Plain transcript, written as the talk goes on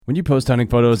When you post hunting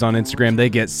photos on Instagram, they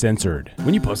get censored.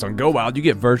 When you post on Go Wild, you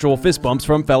get virtual fist bumps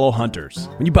from fellow hunters.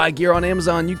 When you buy gear on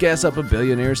Amazon, you gas up a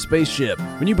billionaire's spaceship.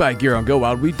 When you buy gear on Go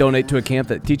Wild, we donate to a camp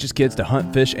that teaches kids to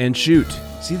hunt, fish, and shoot.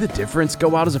 See the difference? Go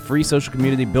Wild is a free social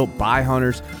community built by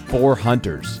hunters for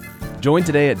hunters. Join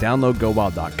today at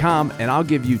downloadgowild.com and I'll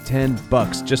give you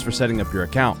 $10 just for setting up your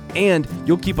account. And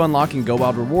you'll keep unlocking Go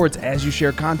Wild rewards as you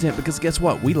share content because guess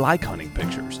what? We like hunting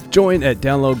pictures. Join at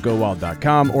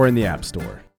downloadgowild.com or in the App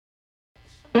Store.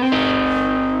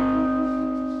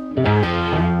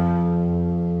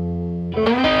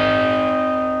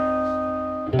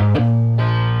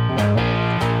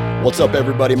 What's up,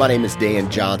 everybody? My name is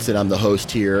Dan Johnson. I'm the host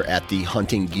here at the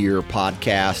Hunting Gear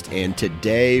Podcast, and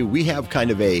today we have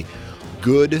kind of a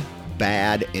good,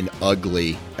 bad, and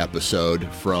ugly episode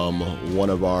from one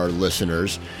of our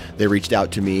listeners. They reached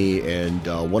out to me and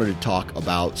wanted to talk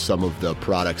about some of the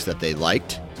products that they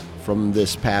liked from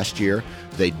this past year,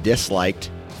 they disliked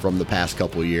from the past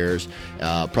couple of years,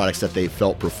 products that they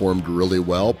felt performed really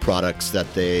well, products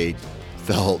that they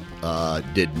felt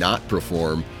did not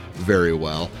perform very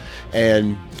well.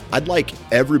 And I'd like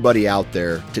everybody out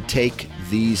there to take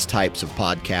these types of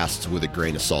podcasts with a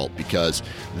grain of salt because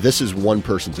this is one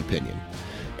person's opinion.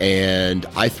 And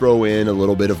I throw in a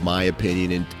little bit of my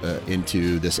opinion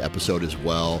into this episode as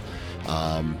well.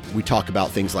 We talk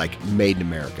about things like made in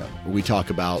America. We talk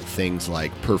about things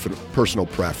like personal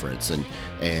preference and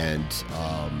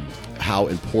how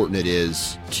important it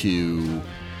is to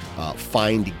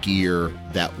find gear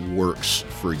that works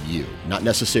for you. Not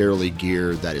necessarily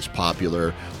gear that is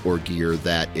popular or gear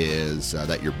that is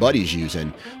that your buddy's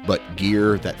using, but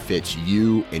gear that fits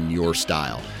you and your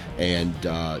style. And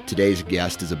today's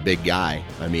guest is a big guy.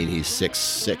 I mean, he's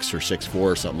 6'6" or 6'4"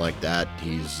 or something like that.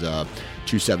 He's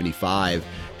 275,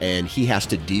 and he has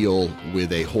to deal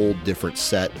with a whole different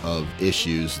set of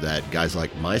issues that guys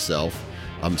like myself,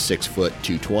 I'm 6 foot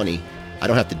 220, I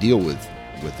don't have to deal with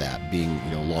that, being,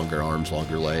 you know, longer arms,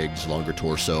 longer legs, longer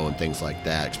torso, and things like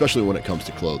that, especially when it comes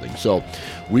to clothing. So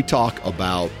we talk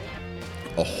about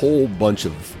a whole bunch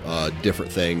of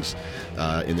different things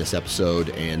in this episode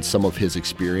and some of his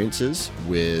experiences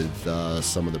with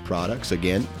some of the products.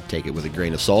 Again, take it with a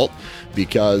grain of salt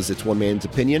because it's one man's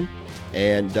opinion,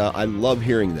 and I love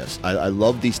hearing this. I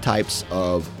love these types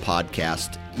of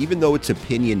podcasts, even though it's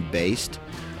opinion-based.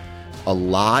 A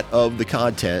lot of the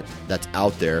content that's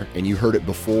out there, and you heard it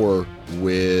before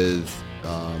with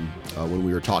when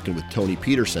we were talking with Tony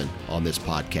Peterson on this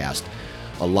podcast,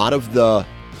 a lot of the,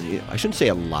 I shouldn't say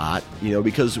a lot,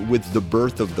 because with the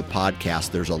birth of the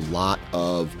podcast, there's a lot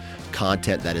of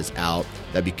content that is out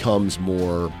that becomes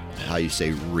more,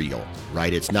 real,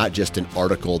 right? It's not just an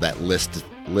article that lists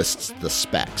the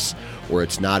specs, or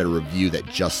it's not a review that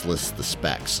just lists the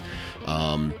specs.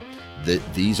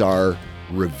 These are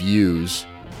reviews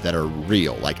that are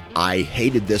real. Like, I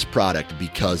hated this product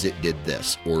because it did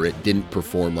this, or it didn't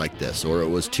perform like this, or it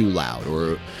was too loud,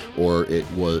 or it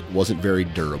wasn't very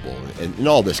durable, and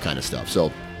all this kind of stuff.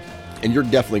 So, and you're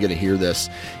definitely going to hear this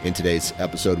in today's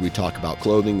episode. We talk about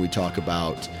clothing, we talk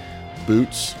about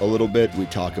boots a little bit, we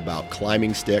talk about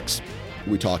climbing sticks,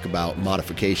 we talk about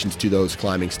modifications to those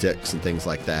climbing sticks and things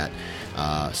like that.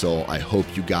 So I hope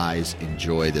you guys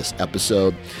enjoy this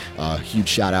episode. Huge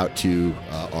shout out to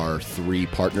our three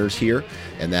partners here,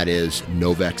 and that is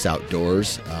Novex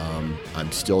Outdoors.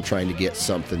 I'm still trying to get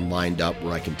something lined up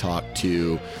where I can talk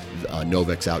to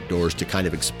Novex Outdoors to kind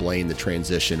of explain the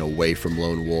transition away from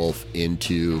Lone Wolf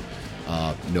into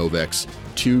Novex.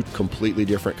 Two completely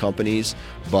different companies,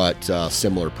 but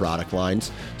similar product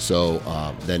lines. So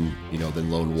than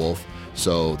Lone Wolf.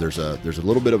 So there's a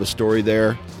little bit of a story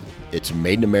there. It's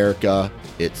made in America.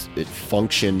 It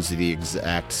functions the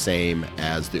exact same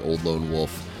as the old Lone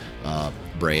Wolf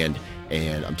brand,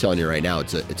 and I'm telling you right now,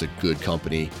 it's a good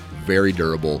company, very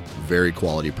durable, very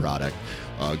quality product.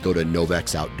 Go to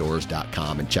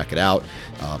novexoutdoors.com and check it out.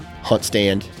 Hunt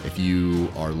Stand, if you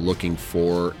are looking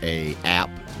for a app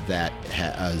that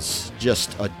has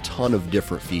just a ton of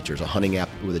different features, a hunting app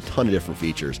with a ton of different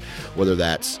features, whether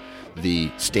that's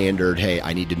the standard, hey,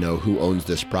 I need to know who owns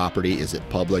this property. Is it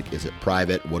public? Is it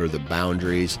private? What are the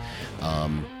boundaries?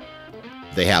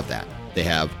 They have that. They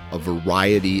have a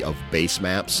variety of base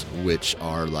maps, which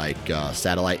are like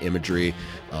satellite imagery,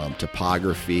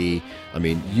 topography. I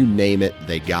mean, you name it,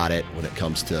 they got it when it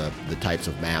comes to the types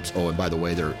of maps. Oh, and by the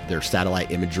way, their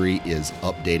satellite imagery is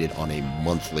updated on a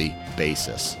monthly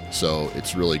basis. So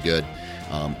it's really good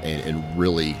and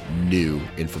really new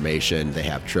information. They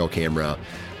have trail camera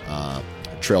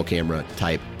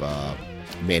type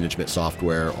management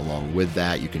software. Along with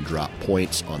that, you can drop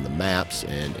points on the maps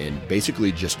and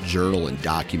basically just journal and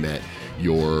document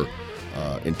your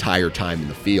entire time in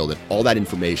the field, and all that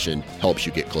information helps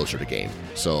you get closer to game.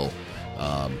 So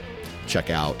check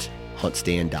out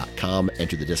huntstand.com,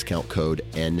 enter the discount code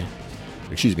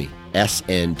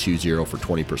SN20 for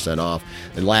 20% off.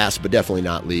 And last but definitely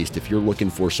not least, if you're looking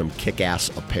for some kick-ass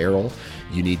apparel,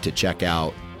 you need to check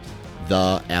out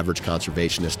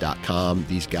theaverageconservationist.com.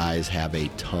 These guys have a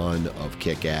ton of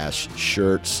kick-ass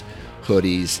shirts,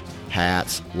 hoodies,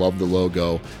 hats. Love the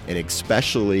logo, and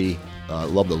especially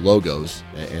love the logos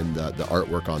and the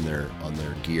artwork on their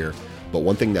gear. But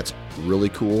one thing that's really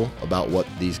cool about what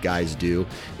these guys do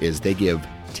is they give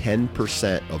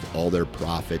 10% of all their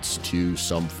profits to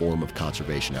some form of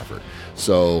conservation effort.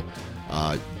 So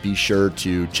be sure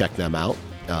to check them out.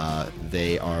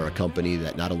 They are a company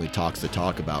that not only talks the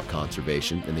talk about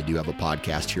conservation, and they do have a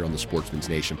podcast here on the Sportsman's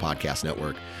Nation Podcast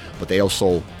Network, but they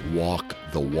also walk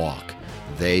the walk.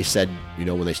 They said,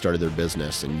 when they started their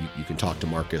business, and you can talk to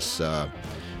Marcus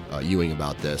Ewing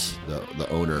about this, the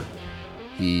owner,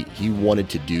 he wanted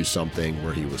to do something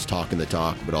where he was talking the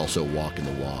talk, but also walking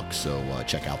the walk. So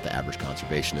check out the Average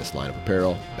Conservationist line of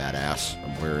apparel. Badass.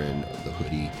 I'm wearing the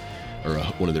hoodie, or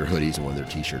one of their hoodies and one of their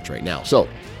t-shirts right now. So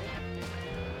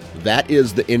that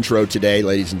is the intro today,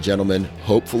 ladies and gentlemen.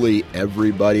 Hopefully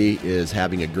everybody is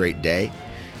having a great day.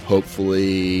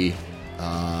 Hopefully,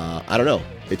 I don't know.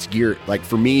 It's gear. Like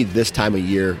for me, this time of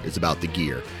year is about the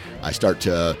gear.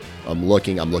 I'm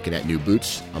looking at new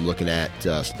boots. I'm looking at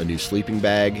a new sleeping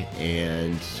bag.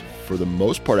 And for the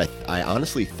most part, I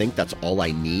honestly think that's all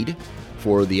I need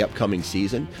for the upcoming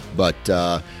season. But,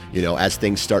 as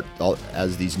things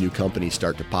as these new companies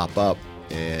start to pop up,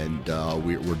 and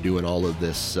we're doing all of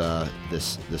this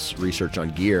research on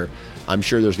gear, I'm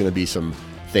sure there's going to be some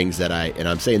things that and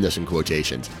I'm saying this in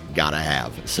quotations, gotta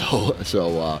have. So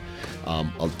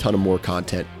a ton of more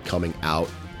content coming out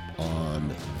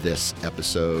on this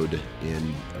episode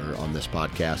on this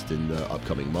podcast in the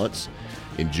upcoming months.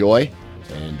 Enjoy,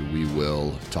 and we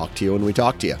will talk to you when we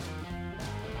talk to you.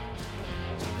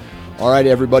 All right,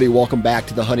 everybody, welcome back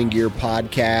to the Hunting Gear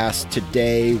Podcast.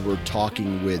 Today we're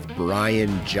talking with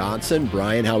Brian Johnson.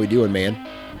 Brian, how we doing, man?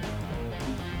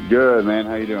 Good, man.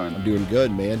 How you doing? I'm doing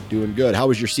good, man. Doing good. How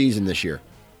was your season this year?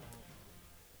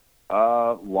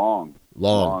 Long.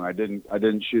 I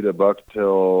didn't shoot a buck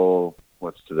till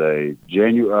what's today?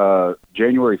 January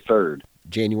 3rd.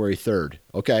 January 3rd.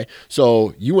 Okay.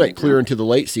 So you went clear into the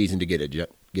late season to get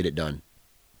it done.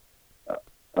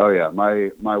 Oh yeah.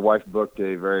 My wife booked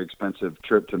a very expensive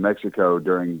trip to Mexico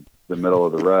during the middle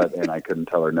of the rut, and I couldn't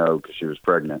tell her no because she was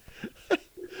pregnant.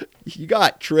 You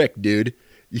got tricked, dude.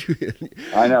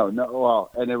 I know. No,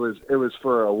 well, and it was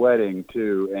for a wedding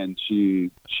too, and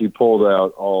she pulled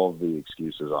out all of the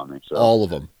excuses on me. So. All of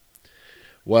them.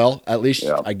 Well, at least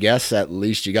yeah. I guess at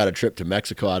least you got a trip to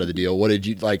Mexico out of the deal. What did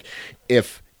you like?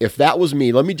 If that was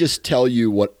me, let me just tell you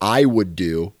what I would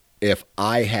do if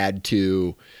I had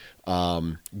to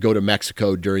go to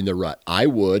Mexico during the rut. I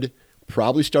would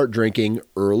probably start drinking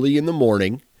early in the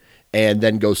morning, and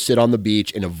then go sit on the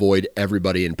beach and avoid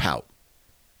everybody and pout.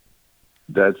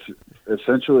 That's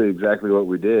essentially exactly what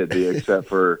we did, except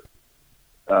for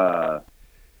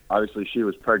obviously she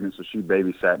was pregnant, so she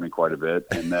babysat me quite a bit,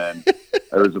 and then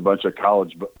there was a bunch of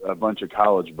college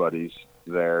buddies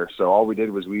there. So all we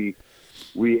did was we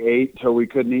ate till we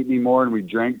couldn't eat anymore, and we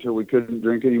drank till we couldn't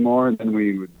drink anymore, and then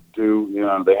we would do,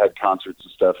 they had concerts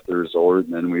and stuff at the resort,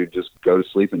 and then we would just go to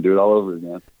sleep and do it all over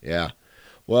again. Yeah.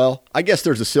 Well, I guess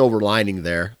there's a silver lining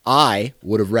there. I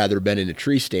would have rather been in a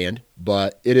tree stand,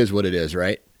 but it is what it is,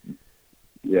 right?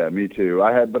 Yeah, me too.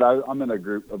 I'm in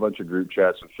a bunch of group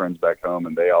chats with friends back home,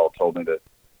 and they all told me that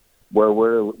where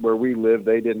we live,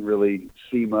 they didn't really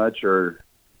see much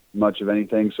of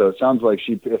anything. So it sounds like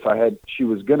she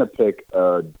was going to pick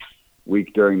a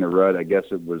week during the rut, I guess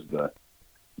it was the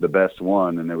best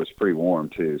one, and it was pretty warm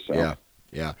too. So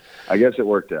yeah. I guess it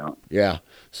worked out. Yeah.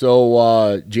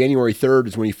 So January 3rd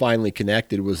is when you finally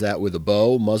connected. Was that with a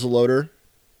bow, muzzleloader?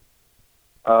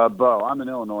 Bow. I'm in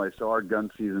Illinois, so our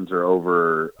gun seasons are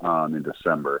over in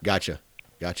December. Gotcha.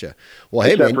 Well,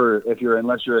 hey, except for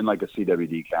unless you're in like a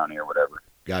CWD county or whatever.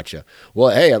 Gotcha. Well,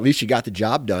 hey, at least you got the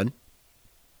job done.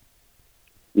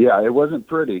 Yeah, it wasn't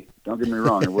pretty. Don't get me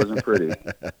wrong, it wasn't pretty.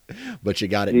 But you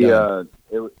got it done.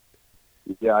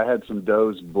 I had some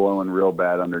does blowing real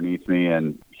bad underneath me,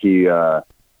 and he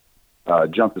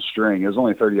jumped the string. It was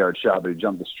only a 30-yard shot, but he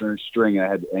jumped the string,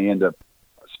 and I ended up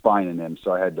spining him,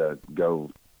 so I had to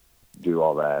go do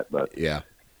all that. But yeah,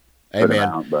 hey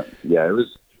man. But yeah, it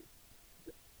was.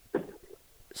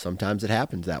 Sometimes it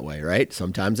happens that way, right?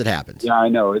 Sometimes it happens. Yeah, I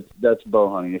know. That's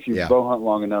bow hunting. If you bow hunt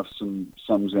long enough,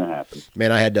 something's gonna happen.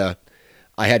 Man,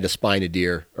 I I had to spine a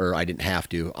deer, or I didn't have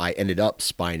to. I ended up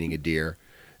spining a deer,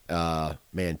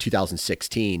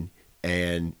 2016,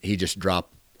 and he just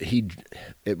dropped.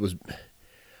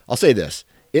 I'll say this,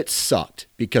 it sucked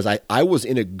because I was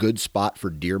in a good spot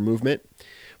for deer movement,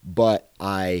 but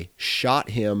I shot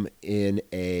him in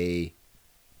a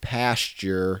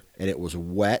pasture and it was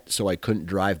wet, so I couldn't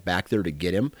drive back there to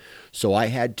get him. So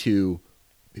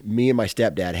me and my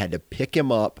stepdad had to pick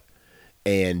him up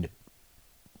and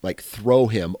like throw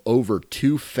him over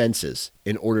 2 fences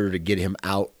in order to get him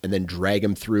out and then drag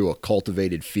him through a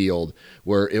cultivated field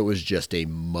where it was just a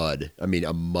mud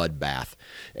bath.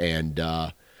 And,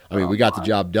 we got the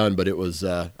job done, but it was,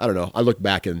 I don't know. I look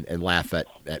back and laugh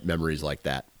at memories like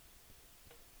that.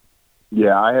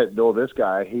 Yeah, this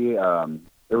guy,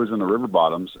 it was in the river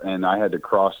bottoms, and I had to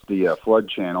cross the flood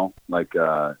channel, like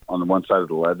on the one side of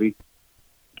the levee,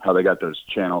 how they got those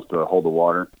channels to hold the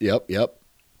water. Yep.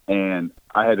 And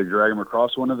I had to drag him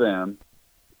across one of them,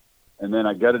 and then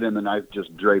I gutted him, and I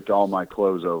just draped all my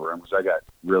clothes over him because I got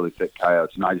really thick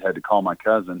coyotes. And I had to call my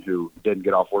cousin, who didn't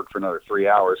get off work for another 3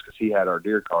 hours because he had our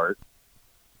deer cart,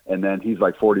 and then he's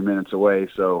like 40 minutes away.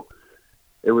 So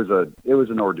it was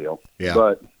an ordeal. Yeah.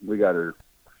 But we got her.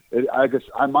 I guess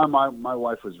my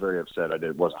wife was very upset.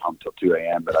 It wasn't home till 2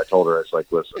 a.m., but I told her, it's like,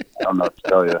 listen, I don't know what to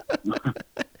tell you.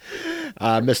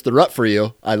 I missed the rut for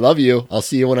you. I love you. I'll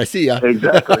see you when I see you.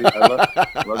 Exactly. I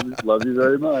love you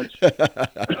very much.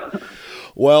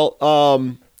 Well,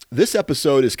 this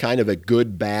episode is kind of a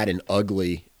good, bad, and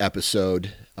ugly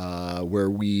episode where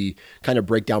we kind of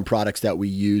break down products that we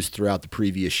used throughout the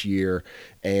previous year.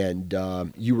 And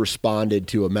you responded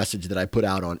to a message that I put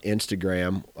out on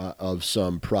Instagram of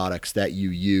some products that you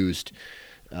used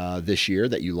this year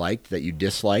that you liked, that you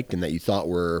disliked, and that you thought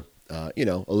were, a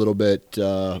little bit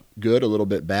good, a little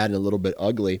bit bad, and a little bit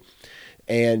ugly.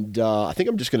 And I think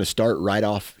I'm just going to start right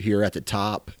off here at the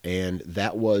top, and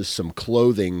that was some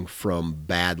clothing from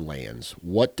Badlands.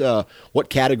 What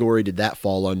category did that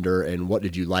fall under, and what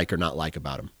did you like or not like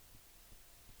about them?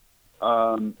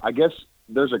 I guess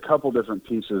there's a couple different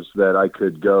pieces that I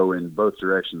could go in both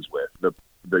directions with.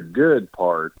 The good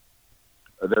part,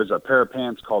 there's a pair of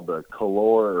pants called the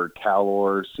Calor,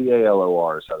 Calor is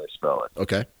how they spell it.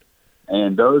 Okay.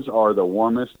 And those are the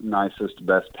warmest, nicest,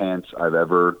 best pants I've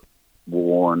ever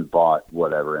worn, bought,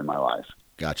 whatever in my life.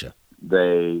 Gotcha.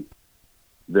 The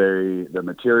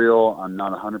material, I'm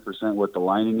not 100% what the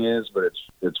lining is, but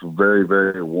it's very,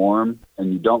 very warm,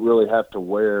 and you don't really have to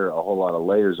wear a whole lot of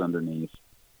layers underneath.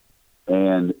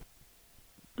 And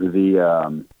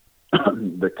the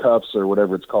the cuffs or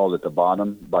whatever it's called at the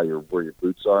bottom by where your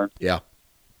boots are. Yeah.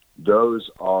 Those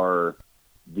are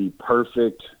the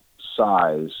perfect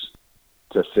size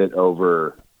to fit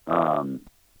over,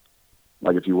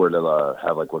 like if you were to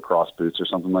have like lacrosse boots or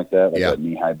something like that, like a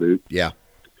knee-high boot. Yeah.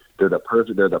 They're the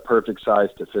perfect size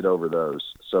to fit over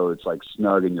those. So it's like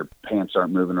snug and your pants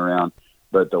aren't moving around.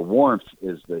 But the warmth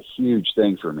is the huge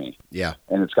thing for me. Yeah.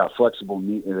 And it's got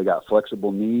they got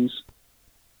flexible knees.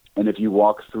 And if you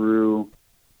walk through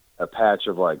a patch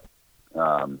of like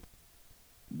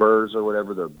burrs or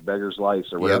whatever, the beggar's lice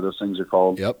or whatever those things are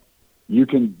called. Yep. You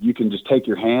can just take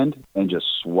your hand and just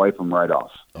swipe them right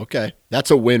off. Okay. That's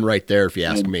a win right there, if you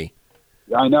ask me.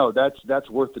 I know that's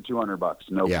worth the $200.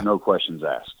 No questions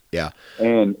asked. Yeah.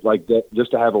 And like that,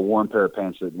 just to have a warm pair of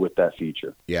pants with that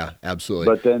feature. Yeah, absolutely.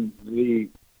 But then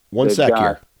One sec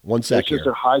here. It's just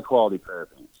a high quality pair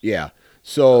of pants. Yeah.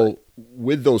 So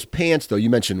with those pants, though, you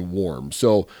mentioned warm.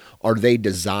 So are they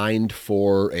designed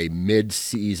for a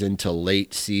mid-season to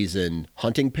late season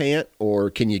hunting pant,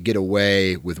 or can you get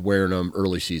away with wearing them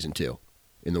early season too,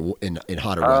 in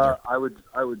hotter weather?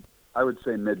 I would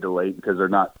say mid to late because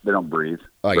they don't breathe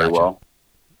very well.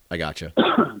 I gotcha.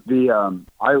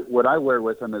 What I wear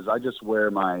with them is I just wear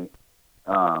my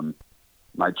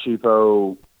my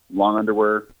cheapo long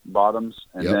underwear bottoms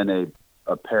and then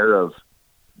a pair of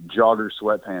jogger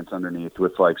sweatpants underneath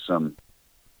with like some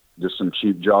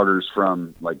cheap joggers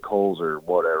from like Kohl's or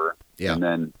whatever. Yeah. And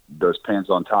then those pants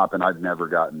on top, and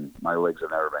my legs have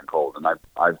never been cold. And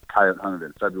I've coyote hunted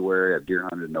in February, I've deer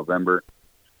hunted in November,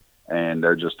 and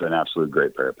they're just an absolute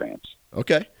great pair of pants.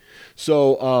 Okay.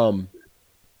 So,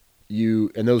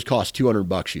 and those cost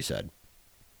 $200, you said?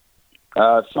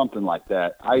 Something like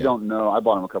that. I don't know. I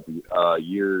bought them a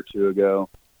year or two ago,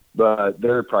 but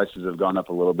their prices have gone up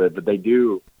a little bit, but they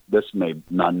do. This maybe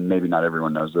not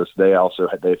everyone knows this. They also,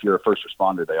 if you're a first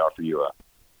responder, they offer you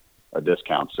a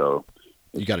discount. So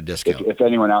you got a discount. If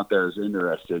anyone out there is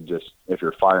interested, just if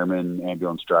you're a fireman,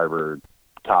 ambulance driver,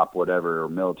 cop, whatever, or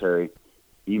military,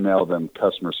 email them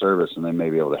customer service and they may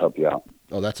be able to help you out.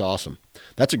 Oh, that's awesome.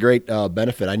 That's a great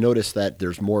benefit. I noticed that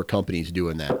there's more companies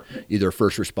doing that, either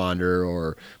first responder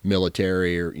or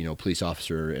military or, police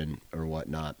officer or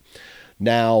whatnot.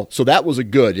 Now, so that was a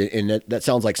good, and that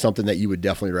sounds like something that you would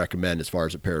definitely recommend as far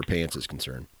as a pair of pants is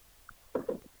concerned.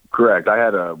 Correct. I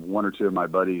had one or two of my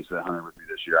buddies that hunted with me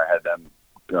this year. I had them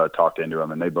talked into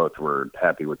them, and they both were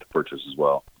happy with the purchase as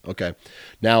well. Okay.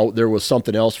 Now, there was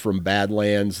something else from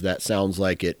Badlands that sounds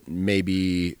like it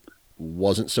maybe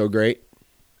wasn't so great.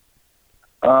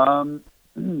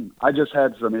 I just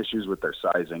had some issues with their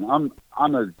sizing.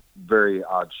 I'm a very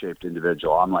odd shaped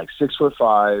individual. I'm like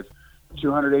 6'5",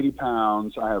 280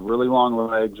 pounds. I have really long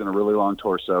legs and a really long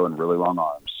torso and really long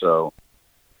arms. So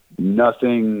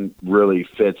nothing really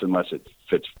fits unless it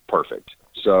fits perfect.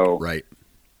 So right.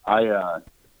 I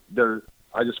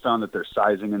just found that their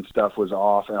sizing and stuff was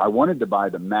off, and I wanted to buy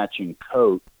the matching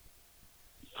coat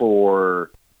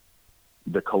for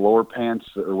the Calor pants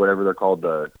or whatever they're called,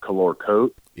 the Calor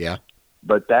coat. Yeah.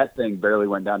 But that thing barely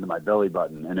went down to my belly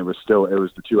button, and it was the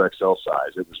 2XL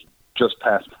size. It was just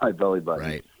past my belly button.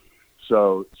 Right.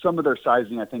 So some of their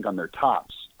sizing, I think, on their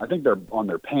tops, I think they're on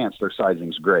their pants, their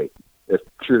sizing's great, if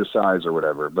true to size or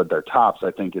whatever. But their tops,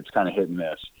 I think it's kind of hit and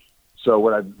miss. So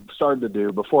what I've started to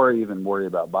do, before I even worry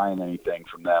about buying anything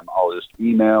from them, I'll just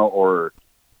email or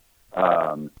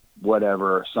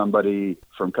whatever, somebody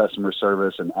from customer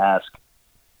service and ask,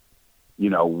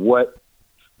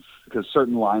 because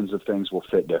certain lines of things will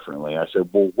fit differently. I said,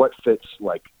 well, what fits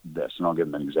like this? And I'll give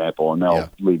them an example, and they'll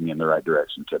lead me in the right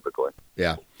direction typically.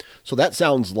 Yeah. So that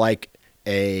sounds like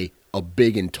a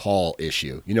big and tall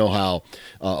issue. You know how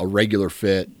a regular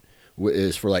fit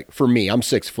is for me, I'm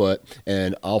 6 foot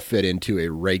and I'll fit into a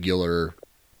regular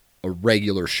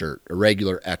shirt, a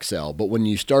regular XL. But when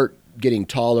you start getting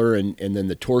taller and then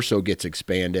the torso gets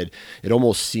expanded, it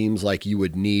almost seems like you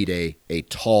would need a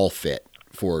tall fit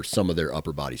for some of their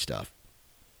upper body stuff.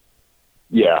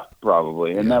 Yeah,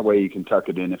 probably. And that way you can tuck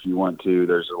it in if you want to.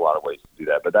 There's a lot of ways to do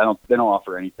that, but they don't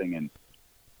offer anything in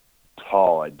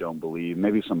tall, I don't believe.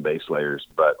 Maybe some base layers,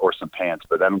 or some pants,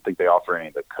 but I don't think they offer any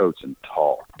of the coats in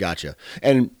tall. Gotcha.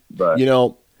 And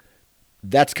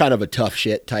that's kind of a tough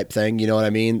shit type thing. You know what I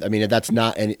mean? I mean, that's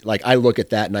not any, like, I look at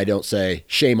that and I don't say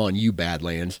shame on you,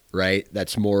 Badlands, right?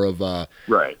 That's more of a,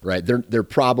 right. They're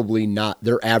probably not,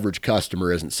 their average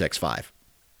customer isn't 6'5".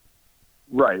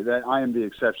 Right. That I am the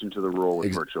exception to the rule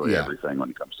with virtually everything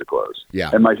when it comes to clothes.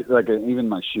 Yeah. And even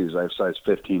my shoes, I have size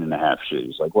 15.5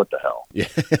 shoes. Like, what the hell? Yeah.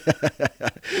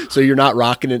 So you're not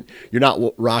rocking it. You're not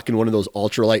rocking one of those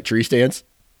ultralight tree stands?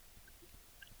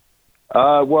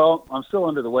 Well, I'm still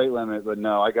under the weight limit, but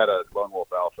no, I got a Lone Wolf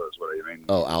Alpha is what I mean.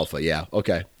 Oh, Alpha. Yeah.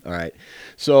 Okay. All right.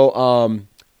 So,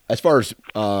 as far as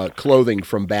clothing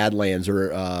from Badlands,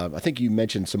 or I think you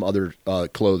mentioned some other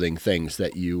clothing things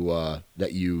that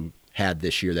you had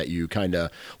this year that you kind of,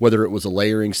 whether it was a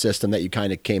layering system that you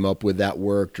kind of came up with that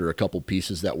worked, or a couple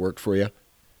pieces that worked for you?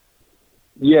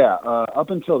 Yeah. Up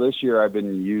until this year, I've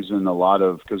been using a lot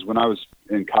of, because when I was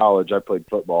in college, I played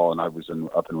football and I was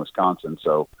up in Wisconsin.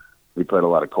 So we played a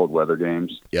lot of cold weather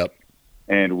games. Yep.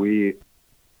 And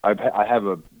I have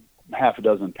a half a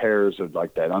dozen pairs of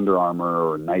like that Under Armour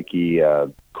or Nike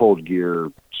Cold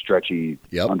Gear stretchy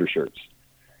undershirts.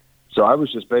 So I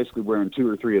was just basically wearing 2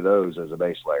 or 3 of those as a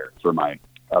base layer for my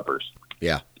uppers.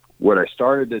 Yeah. What I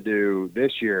started to do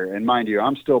this year, and mind you,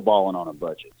 I'm still balling on a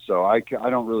budget, so I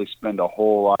don't really spend a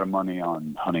whole lot of money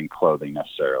on hunting clothing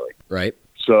necessarily. Right.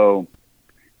 So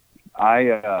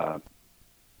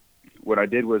what I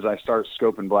did was I started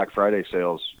scoping Black Friday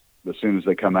sales as soon as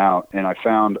they come out, and I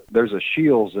found there's a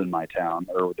Scheels in my town,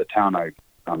 or the town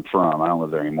I'm from. I don't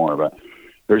live there anymore, but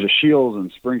there's a Scheels in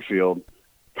Springfield,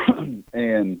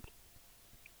 and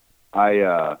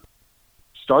I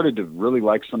started to really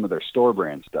like some of their store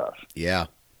brand stuff. Yeah.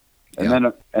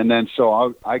 And then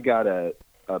so I got a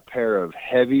pair of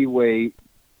heavyweight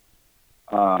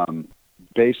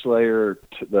base layer,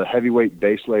 the heavyweight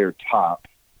base layer top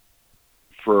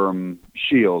from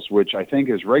Scheels, which I think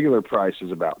his regular price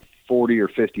is about $40 or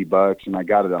 $50, and I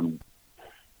got it on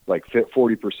like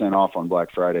 40% off on Black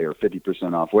Friday or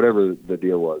 50% off, whatever the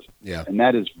deal was. Yeah. And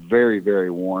that is very,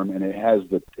 very warm, and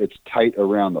it's tight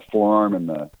around the forearm and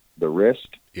the wrist.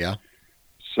 Yeah.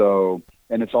 So,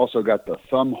 and it's also got the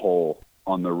thumb hole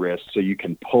on the wrist, so you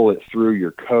can pull it through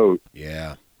your coat.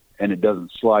 Yeah. And it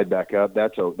doesn't slide back up.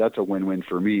 That's a win-win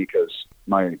for me, because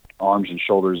my arms and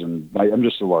shoulders I'm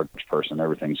just a large person.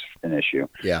 Everything's an issue.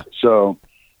 Yeah. So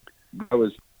that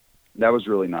was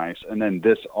really nice. And then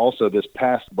this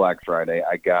past Black Friday,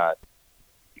 I got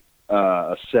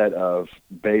a set of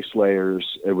base layers.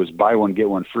 It was buy one, get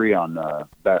one free on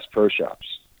Bass Pro Shops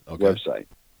website.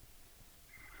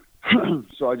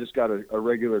 So I just got a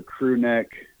regular crew neck,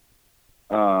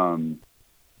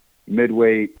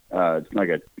 midweight, it's like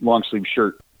a long sleeve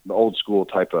shirt, the old school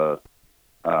type of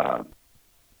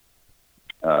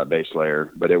base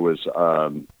layer, but it was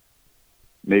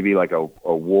maybe like a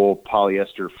wool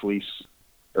polyester fleece,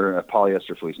 or a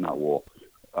polyester fleece, not wool,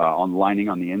 on lining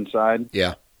on the inside.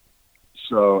 Yeah.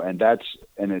 So,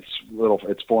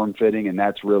 it's form fitting, and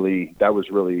that was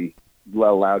really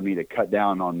allowed me to cut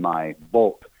down on my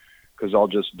bulk, because I'll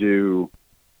just do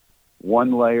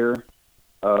one layer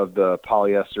of the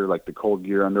polyester, like the Cold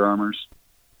Gear Under Armours,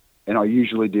 and I'll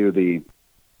usually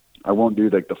I won't do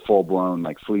like the full blown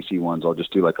like fleecy ones. I'll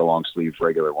just do like a long sleeve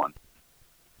regular one,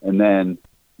 and then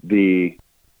the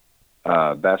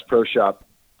Bass Pro Shop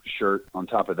shirt on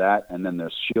top of that, and then the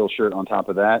Shield shirt on top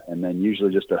of that, and then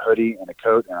usually just a hoodie and a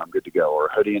coat, and I'm good to go, or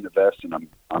a hoodie and a vest, and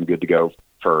I'm good to go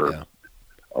for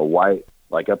a white,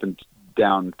 like up and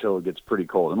down until it gets pretty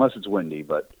cold, unless it's windy.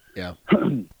 But yeah,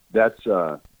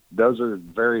 those are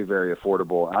very, very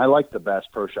affordable. And I like the Bass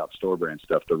Pro Shop store brand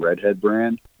stuff, the Redhead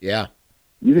brand. Yeah.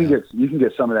 You can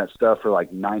get some of that stuff for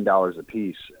like $9 a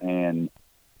piece, and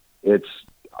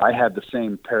I had the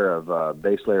same pair of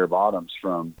base layer bottoms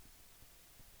from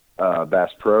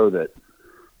Bass Pro that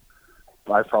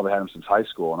I've probably had them since high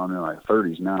school, and I'm in my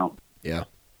 30s now. Yeah.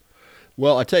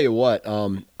 Well, I tell you what,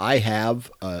 I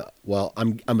have.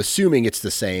 I'm assuming it's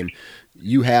the same.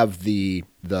 You have the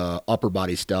upper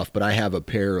body stuff, but I have a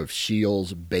pair of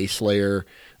Shield's base layer,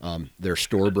 their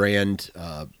store brand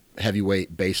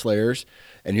heavyweight base layers,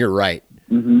 and you're right,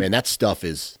 man. That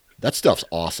stuff's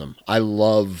awesome. I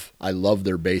love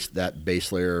their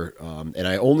base layer, and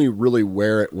I only really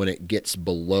wear it when it gets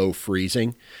below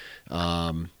freezing,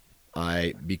 because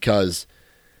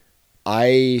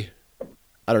I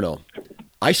don't know.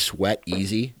 I sweat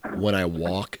easy when I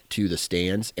walk to the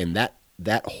stands, and that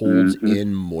holds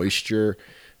in moisture.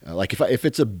 Like if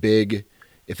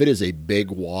it is a big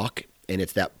walk and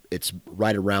it's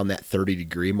right around that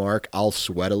 30-degree mark, I'll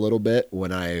sweat a little bit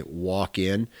when I walk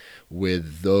in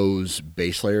with those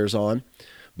base layers on.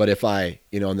 But if and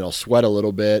then I'll sweat a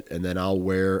little bit, and then I'll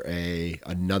wear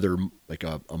another like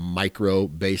a micro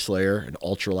base layer, an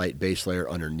ultralight base layer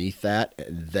underneath that,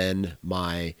 and then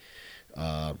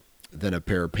then a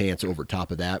pair of pants over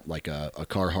top of that, like a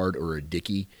Carhartt or a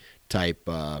Dickie type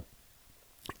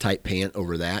pant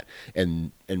over that,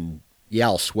 and yeah,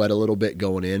 I'll sweat a little bit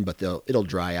going in, but it'll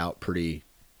dry out pretty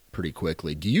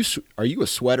quickly. Are you a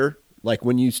sweater? Like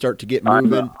when you start to get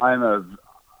moving?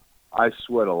 I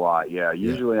sweat a lot. Yeah.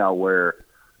 Usually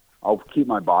I'll keep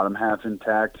my bottom half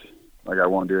intact. Like I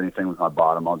won't do anything with my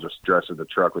bottom. I'll just dress at the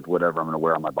truck with whatever I'm going to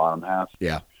wear on my bottom half.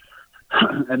 Yeah.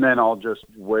 And then I'll just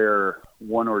wear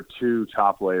one or two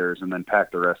top layers and then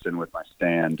pack the rest in with my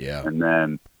stand. Yeah. And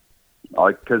then,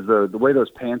 because the way those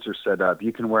pants are set up,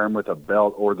 you can wear them with a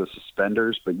belt or the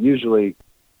suspenders, but usually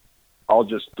I'll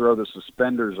just throw the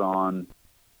suspenders on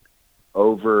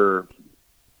over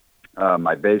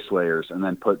my base layers and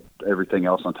then put everything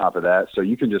else on top of that. So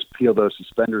you can just peel those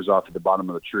suspenders off at the bottom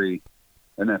of the tree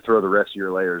and then throw the rest of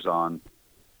your layers on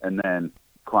and then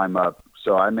climb up.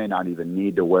 So I may not even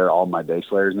need to wear all my base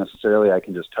layers necessarily. I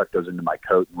can just tuck those into my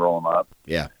coat and roll them up.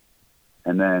 Yeah.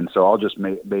 And then, so I'll just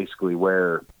basically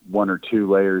wear one or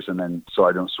two layers, and then so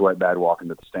I don't sweat bad walking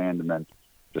to the stand, and then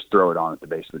just throw it on at the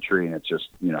base of the tree. And it's just,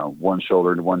 one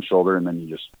shoulder to one shoulder, and then you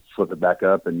just flip it back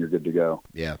up and you're good to go.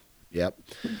 Yeah. Yep.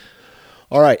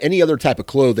 All right. Any other type of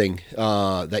clothing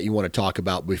that you want to talk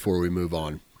about before we move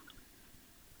on?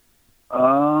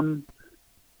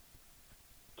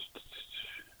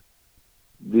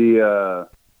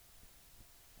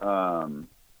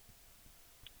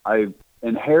 I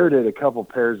inherited a couple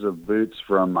pairs of boots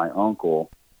from my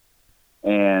uncle,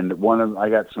 and I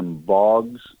got some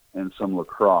Bogs and some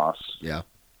Lacrosse. Yeah.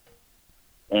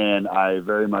 And I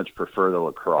very much prefer the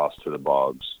Lacrosse to the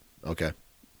Bogs. Okay.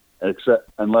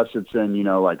 Unless it's in,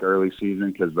 like early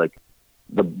season, because like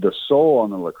the sole on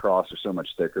the Lacrosse are so much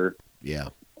thicker. Yeah.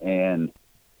 And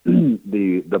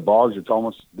the Bogs, it's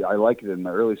almost, I like it in the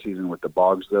early season with the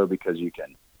Bogs though, because you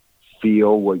can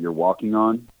feel what you're walking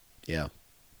on. Yeah.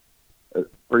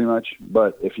 Pretty much.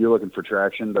 But if you're looking for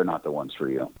traction, they're not the ones for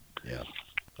you. Yeah.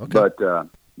 Okay.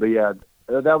 But yeah,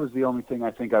 that was the only thing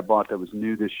I think I bought that was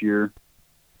new this year,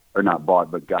 or not bought,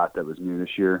 but got that was new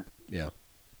this year. Yeah.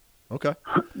 Okay.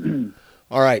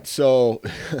 All right. So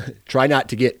try not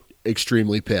to get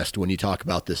extremely pissed when you talk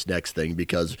about this next thing,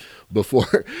 because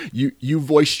before you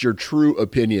voiced your true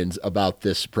opinions about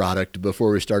this product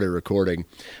before we started recording.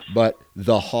 But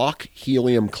the Hawk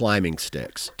Helium climbing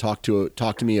sticks, talk to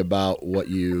me about what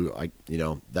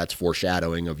that's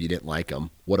foreshadowing of you didn't like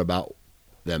them. What about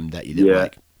them that you didn't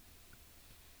like?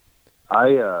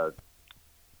 I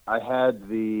had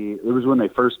it was when they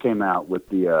first came out with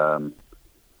the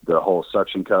whole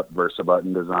suction cup Versa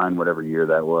button design, whatever year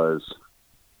that was,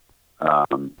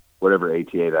 whatever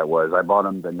ATA that was. I bought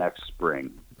them the next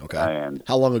spring. Okay. And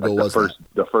how long ago was that?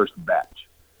 The first batch.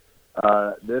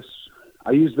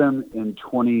 I used them in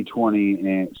 2020,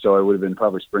 and so it would have been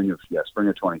probably spring of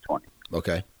 2020.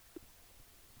 Okay.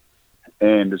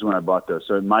 And is when I bought those.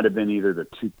 So it might have been the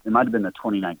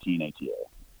 2019 ATA.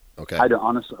 Okay. I don't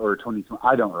honestly, or 2020.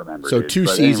 I don't remember. So dude. two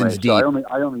But seasons deep.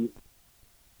 So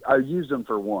I used them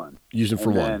for one. Used them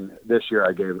for one. And this year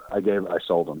I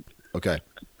sold them. Okay.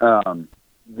 I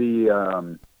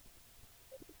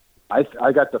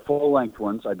got the full length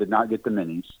ones. I did not get the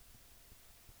minis.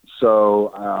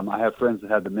 So I have friends that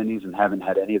have the minis and haven't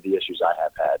had any of the issues I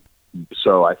have had.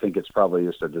 So I think it's probably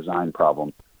just a design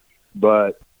problem.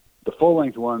 But the full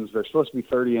length ones, they're supposed to be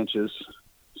 30 inches,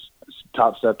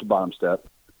 top step to bottom step.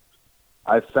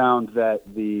 I found that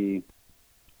the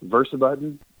Versa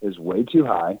button is way too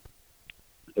high.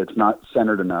 It's not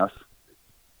centered enough,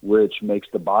 which makes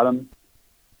the bottom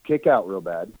kick out real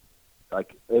bad.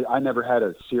 I never had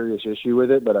a serious issue with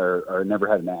it, but I never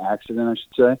had an accident, I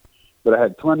should say. But I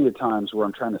had plenty of times where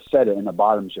I'm trying to set it and the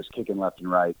bottom's just kicking left and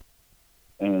right,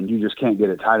 and you just can't get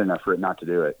it tight enough for it not to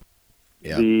do it.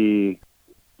 Yeah.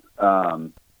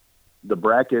 The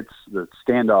brackets, the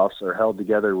standoffs are held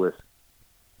together with,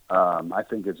 I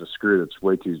think it's a screw that's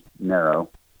way too narrow.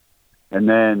 And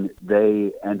then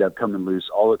they end up coming loose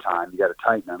all the time. You got to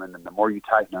tighten them. And then the more you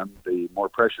tighten them, the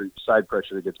more side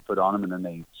pressure that gets put on them. And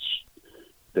then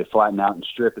they flatten out and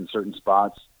strip in certain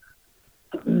spots.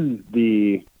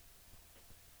 They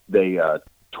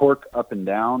torque up and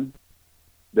down.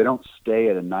 They don't stay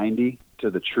at a 90 to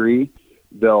the tree.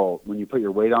 When you put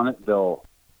your weight on it, they'll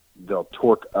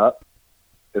torque up,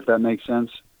 if that makes sense.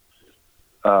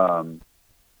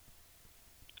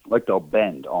 Like they'll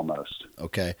bend almost.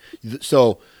 Okay.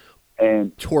 So,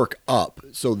 and torque up.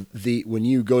 So when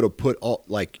you go to put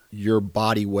your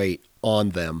body weight on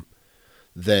them,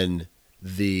 then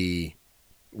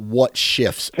what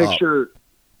shifts up?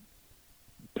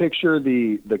 Picture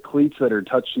the cleats that are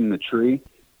touching the tree.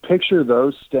 Picture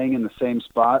those staying in the same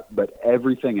spot, but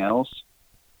everything else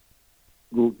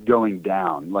going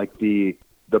down. Like the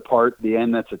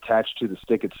end that's attached to the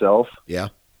stick itself. Yeah.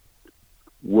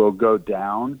 Will go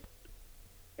down,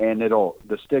 and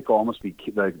the stick will almost be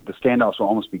the standoffs will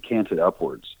almost be canted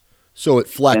upwards. So it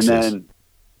flexes. And then,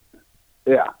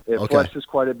 it flexes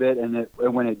quite a bit, and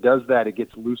when it does that, it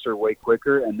gets looser way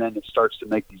quicker, and then it starts to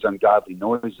make these ungodly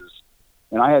noises.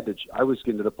 And I was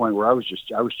getting to the point where I was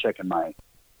checking my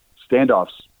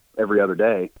standoffs every other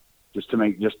day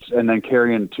and then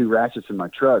carrying 2 ratchets in my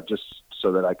truck just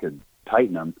so that I could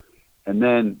tighten them. And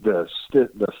then the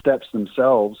steps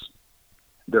themselves,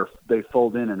 they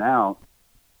fold in and out.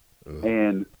 Ugh.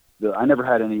 And I never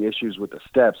had any issues with the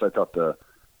steps. I thought the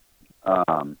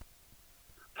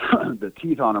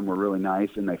teeth on them were really nice,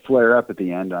 and they flare up at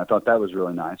the end. And I thought that was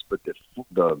really nice. But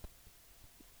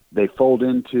they fold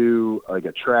into like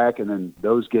a track, and then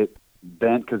those get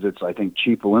bent because it's, I think,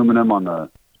 cheap aluminum on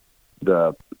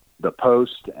the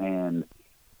post, and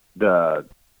the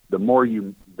more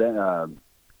you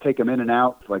take them in and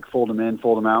out, like fold them in,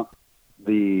 fold them out,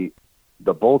 the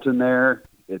bolt in there,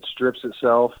 it strips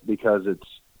itself because it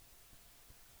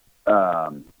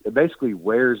basically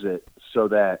wears it so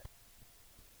that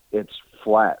it's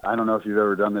flat. I don't know if you've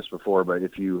ever done this before, but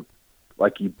if you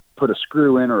put a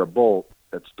screw in or a bolt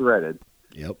that's threaded.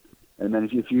 Yep. And then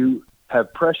if you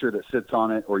have pressure that sits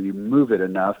on it or you move it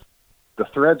enough, the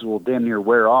threads will damn near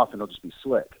wear off and it'll just be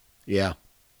slick. Yeah.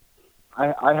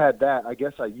 I had that. I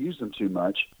guess I used them too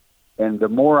much. And the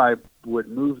more I would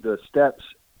move the steps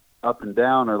up and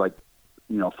down or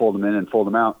fold them in and fold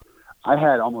them out, I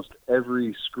had almost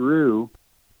every screw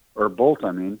or bolt,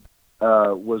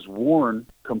 was worn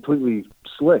completely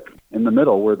slick in the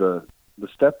middle where the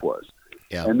step was.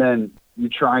 Yeah. And then you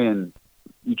try and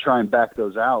back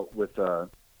those out with a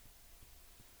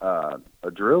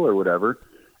drill or whatever,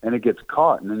 and it gets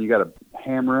caught, and then you got to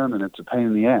hammer them, and it's a pain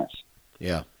in the ass.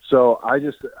 Yeah. So I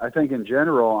think in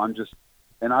general,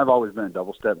 and I've always been a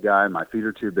double step guy. My feet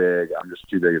are too big. I'm just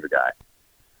too big of a guy.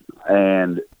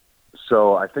 And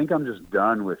so I think I'm just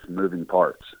done with moving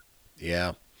parts.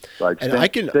 Yeah.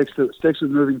 Sticks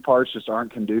with moving parts just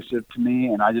aren't conducive to me.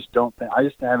 And I just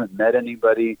haven't met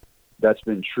anybody that's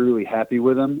been truly happy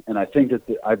with them. And I think that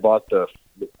I bought the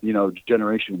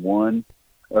generation 1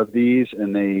 of these,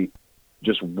 and they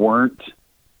just weren't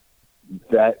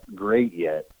that great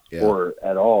yet. Yeah. Or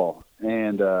at all.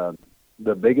 And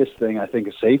the biggest thing, I think,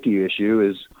 a safety issue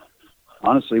is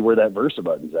honestly where that Versa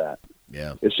button's at.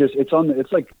 Yeah. It's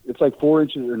like 4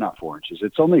 inches, or not 4 inches.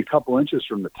 It's only a couple inches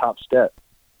from the top step,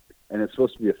 and it's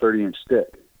supposed to be a 30-inch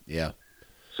stick. Yeah.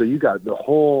 So you got the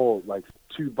whole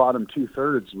bottom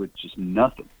 2/3 with just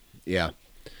nothing. Yeah.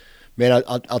 Man,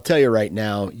 I'll tell you right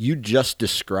now, you just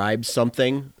described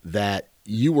something that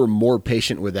you were more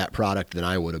patient with that product than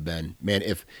I would have been. Man,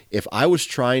 if I was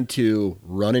trying to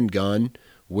run and gun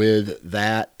with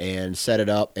that and set it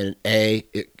up and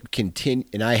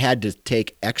and I had to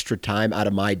take extra time out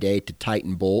of my day to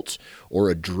tighten bolts or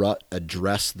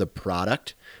address the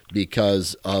product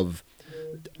because of,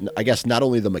 I guess, not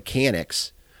only the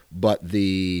mechanics, but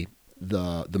the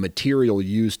material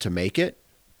used to make it,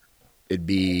 it'd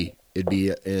be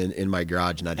in my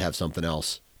garage and I'd have something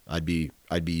else. I'd be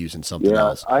using something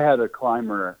else. I had a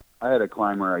climber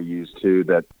I used too,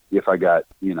 that if I got,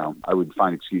 I would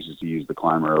find excuses to use the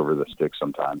climber over the stick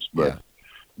sometimes. But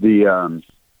the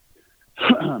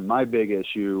my big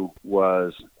issue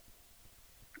was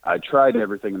I tried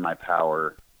everything in my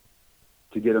power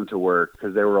to get them to work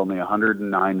because they were only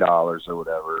 $109 or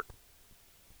whatever.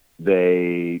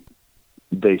 They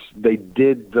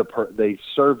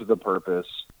served the purpose.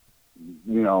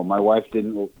 My wife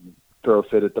didn't throw a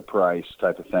fit at the price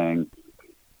type of thing.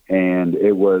 And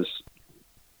it was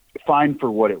fine for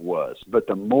what it was. But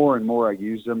the more and more I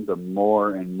used them, the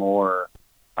more and more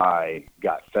I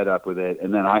got fed up with it.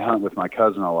 And then I hunt with my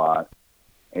cousin a lot,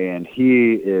 and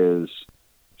he is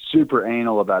super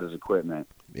anal about his equipment.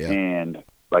 Yeah. And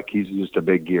he's just a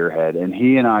big gearhead. And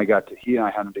he and I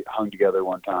hung together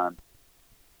one time,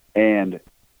 and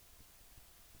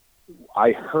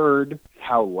I heard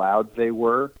how loud they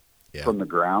were from the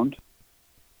ground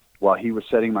while he was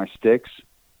setting my sticks,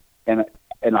 and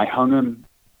I hung them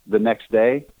the next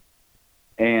day,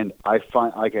 and I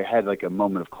had a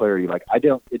moment of clarity.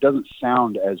 It doesn't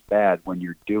sound as bad when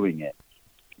you're doing it,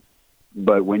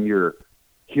 but when you're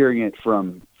hearing it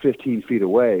from 15 feet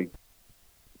away,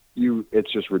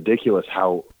 it's just ridiculous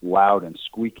how loud and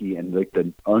squeaky and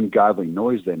the ungodly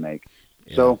noise they make.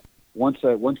 Yeah. So once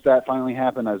that finally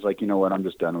happened, I was like, you know what, I'm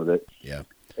just done with it. Yeah.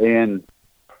 And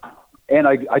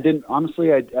I didn't,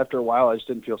 honestly, after a while, I just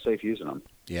didn't feel safe using them.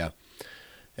 Yeah.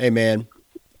 Hey man,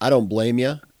 I don't blame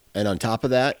you. And on top of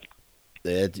that,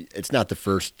 it's not the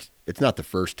first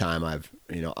time I've,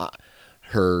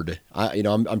 heard,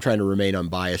 I'm trying to remain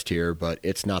unbiased here, but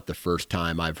it's not the first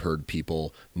time I've heard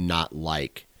people not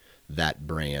like that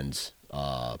brand's,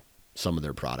 some of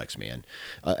their products, man.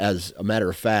 As a matter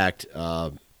of fact,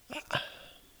 I've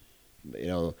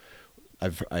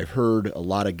heard a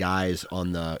lot of guys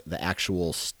on the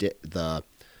actual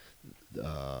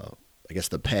I guess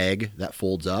the peg that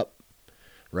folds up,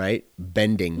 right?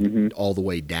 Bending all the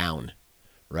way down,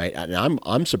 right? And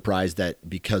I'm surprised that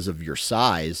because of your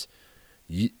size,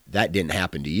 that didn't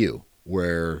happen to you,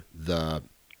 where the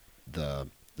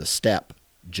step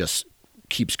just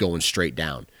keeps going straight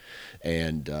down.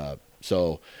 And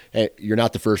so hey, you're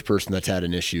not the first person that's had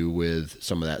an issue with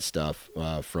some of that stuff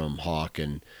from Hawk.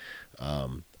 And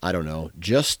I don't know,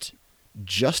 just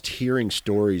hearing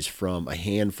stories from a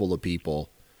handful of people,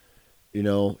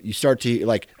 you start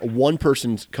to one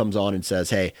person comes on and says,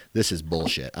 hey, this is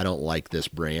bullshit. I don't like this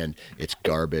brand. It's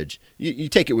garbage. You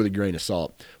take it with a grain of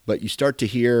salt, but you start to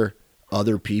hear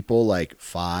other people,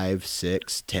 5,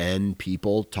 6, 10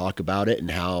 people talk about it,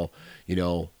 and how,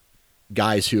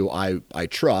 guys who I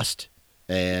trust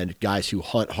and guys who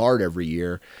hunt hard every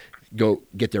year go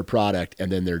get their product, and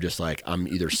then they're just like, I'm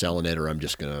either selling it or I'm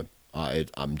just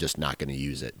not going to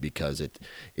use it, because it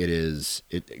is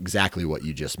exactly what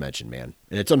you just mentioned, man.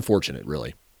 And it's unfortunate,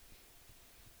 really.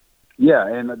 Yeah,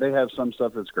 and they have some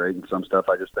stuff that's great, and some stuff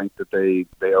I just think that they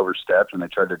overstepped and they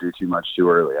tried to do too much too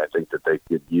early. I think that they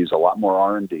could use a lot more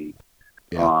R&D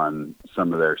on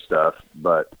some of their stuff.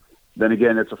 But then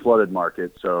again, it's a flooded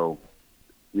market, so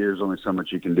there's only so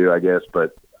much you can do, I guess.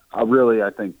 But I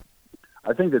think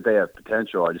that they have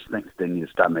potential. I just think that they need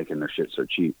to stop making their shit so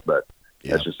cheap. But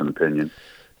that's just an opinion.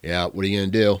 Yeah, what are you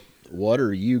going to do? What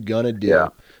are you going to do? Yeah.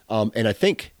 And I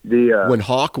think when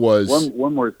Hawk was...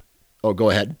 One more... Oh, go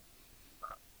ahead.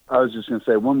 I was just going to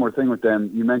say one more thing with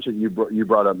them. You mentioned you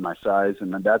brought up my size,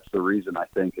 and that's the reason I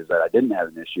think is that I didn't have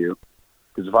an issue.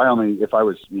 Because if I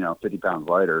was 50 pounds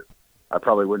lighter, I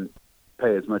probably wouldn't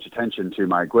pay as much attention to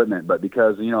my equipment. But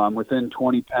because I'm within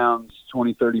 30 pounds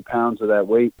of that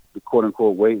weight, the quote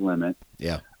unquote weight limit.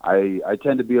 Yeah. I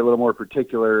tend to be a little more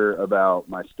particular about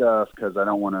my stuff because I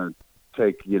don't want to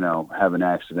have an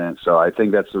accident. So I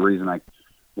think that's the reason I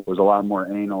was a lot more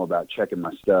anal about checking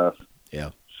my stuff.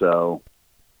 Yeah. So,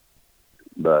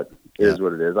 but it is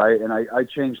what it is. I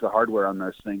changed the hardware on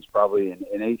those things probably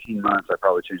in 18 months. I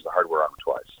probably changed the hardware on them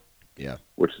twice. Yeah.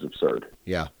 which is absurd.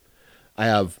 Yeah. I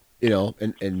have,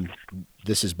 and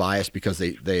this is biased because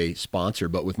they sponsor,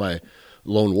 but with my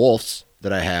Lone Wolves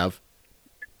that I have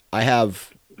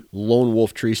Lone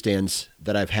Wolf tree stands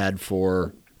that I've had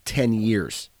for 10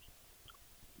 years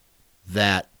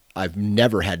that I've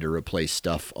never had to replace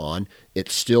stuff on. It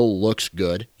still looks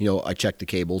good. I check the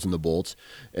cables and the bolts.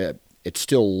 It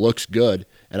still looks good,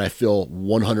 and I feel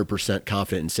 100%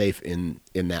 confident and safe in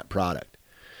that product.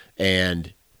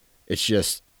 And it's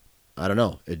just, I don't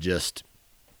know. It just,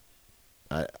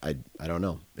 I don't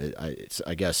know.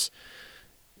 I guess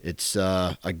it's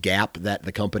a gap that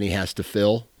the company has to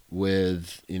fill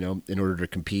with, in order to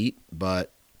compete.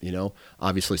 But,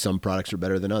 obviously some products are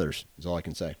better than others is all I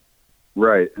can say.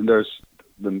 Right. And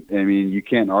you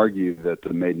can't argue that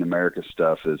the Made in America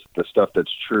stuff is the stuff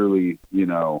that's truly,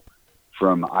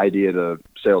 from idea to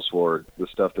sales floor, the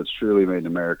stuff that's truly made in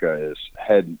America is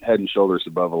head and shoulders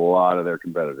above a lot of their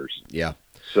competitors. Yeah.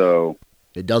 So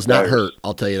it does not hurt.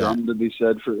 I'll tell you that. Something to be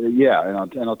said for, yeah. And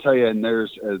I'll tell you, and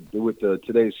there's, with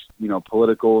today's,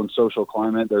 political and social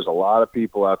climate, there's a lot of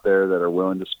people out there that are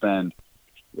willing to spend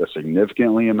a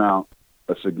significant amount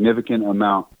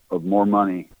of more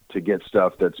money to get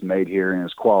stuff that's made here and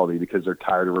is quality because they're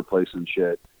tired of replacing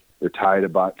shit. They're tired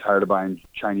of buying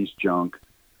Chinese junk,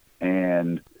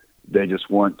 and they just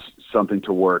want something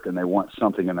to work, and they want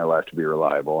something in their life to be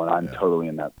reliable. And I'm totally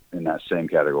in that same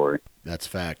category. That's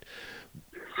fact.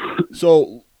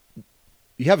 So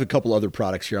you have a couple other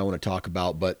products here I want to talk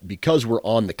about, but because we're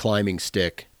on the climbing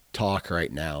stick talk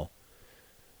right now,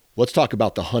 let's talk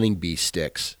about the hunting bee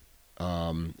sticks.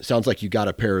 Sounds like you got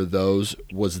a pair of those.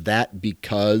 Was that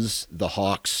because the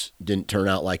Hawks didn't turn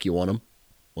out like you wanted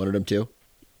them to?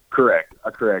 Correct.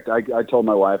 I told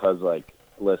my wife, I was like,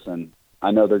 listen, I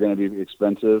know they're going to be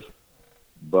expensive,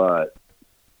 but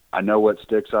I know what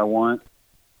sticks I want,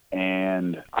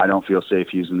 and I don't feel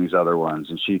safe using these other ones.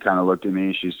 And she kind of looked at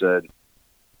me. She said,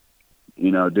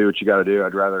 do what you got to do.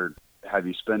 I'd rather have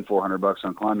you spend $400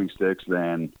 on climbing sticks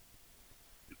than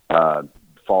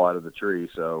fall out of the tree.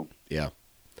 So yeah.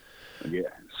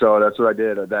 So that's what I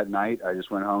did that night. I just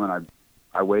went home and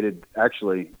I waited.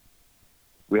 Actually,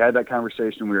 we had that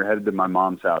conversation. We were headed to my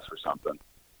mom's house for something.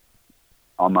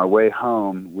 On my way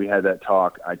home, we had that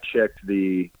talk. I checked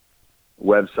the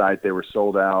website. They were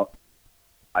sold out.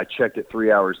 I checked it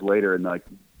 3 hours later in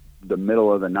the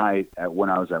middle of the night when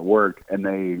I was at work, and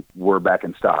they were back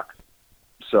in stock.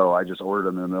 So I just ordered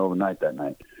them in the middle of the night that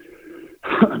night.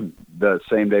 The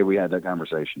same day we had that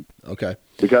conversation. Okay.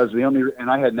 Because and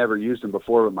I had never used them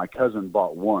before, but my cousin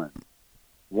bought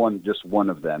just one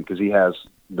of them, because he has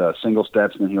the single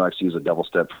steps and then he likes to use a double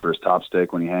step for his top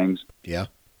stick when he hangs. Yeah.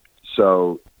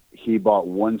 So he bought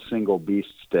one single beast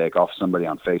stick off somebody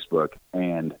on Facebook,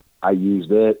 and I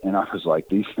used it, and I was like,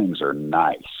 these things are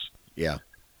nice. Yeah.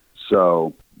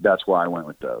 So that's why I went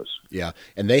with those. Yeah.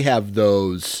 And they have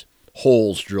those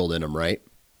holes drilled in them, right?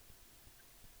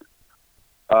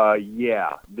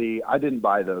 Yeah. I didn't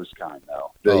buy those kind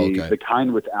though. Okay. The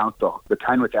kind without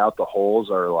the holes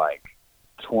are like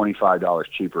 $25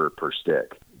 cheaper per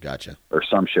stick. Gotcha. Or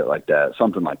some shit like that.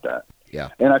 Something like that. Yeah.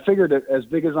 And I figured that as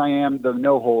big as I am, the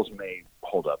no holes may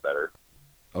hold up better.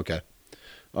 Okay.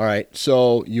 All right.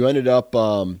 So you ended up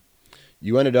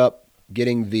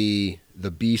getting the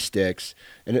bee sticks.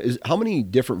 And how many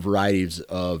different varieties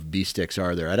of bee sticks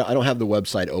are there? I don't have the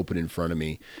website open in front of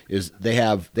me. They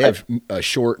have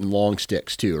short and long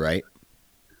sticks too, right?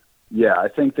 Yeah, I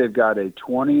think they've got a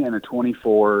 20 and a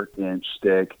 24-inch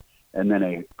stick, and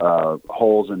then a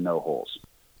holes and no holes.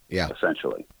 Yeah.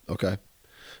 Essentially. Okay.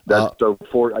 That's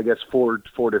four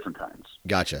different kinds.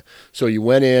 Gotcha. So you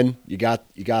went in, you got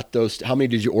those. How many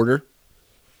did you order?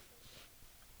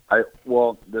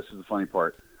 This is the funny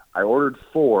part. I ordered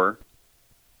 4,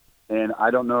 and I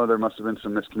don't know, there must have been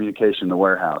some miscommunication in the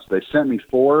warehouse. They sent me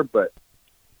 4, but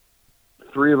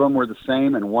 3 of them were the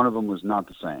same, and 1 of them was not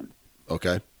the same.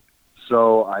 Okay.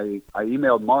 So I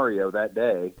emailed Mario that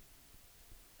day,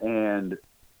 and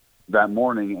that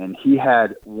morning, and he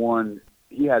had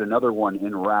another one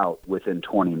en route within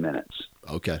 20 minutes.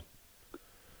 Okay.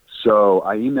 So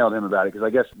I emailed him about it, because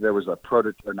I guess there was not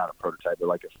a prototype,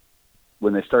 but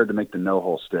when they started to make the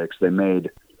no-hole sticks, they made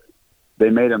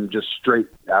them just straight,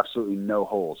 absolutely no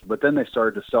holes. But then they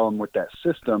started to sell them with that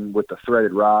system with the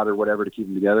threaded rod or whatever to keep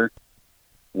them together.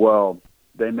 Well,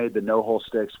 they made the no-hole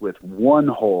sticks with 1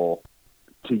 hole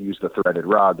to use the threaded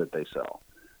rod that they sell.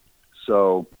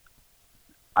 So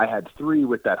I had 3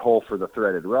 with that hole for the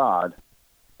threaded rod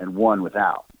and 1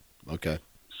 without. Okay.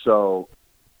 So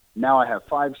now I have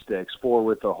 5 sticks, 4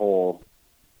 with a hole,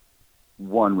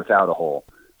 1 without a hole.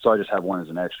 So I just have 1 as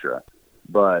an extra.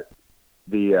 But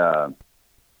So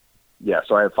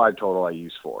I have 5 total. I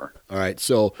use 4. All right.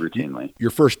 So routinely.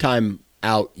 Your first time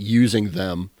out using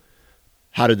them,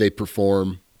 how did they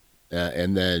perform?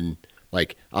 And then,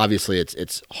 like, obviously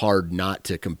it's hard not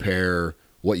to compare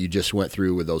what you just went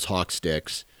through with those Hawk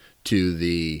sticks to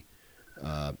the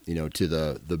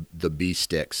the bee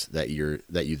sticks that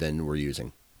you then were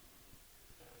using.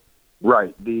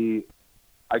 Right.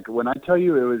 When I tell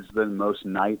you it was the most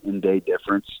night and day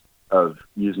difference of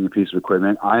using a piece of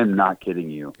equipment, I am not kidding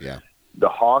you. Yeah. The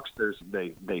Hawks,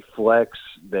 they flex.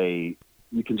 You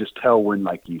can just tell when,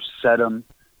 like, you set them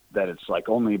that it's like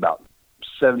only about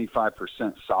 75%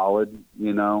 solid.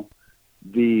 You know,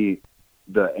 the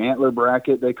antler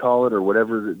bracket, they call it, or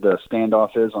whatever the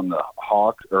standoff is on the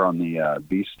Hawk or on the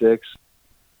bee sticks.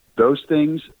 Those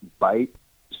things bite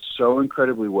so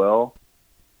incredibly well.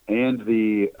 And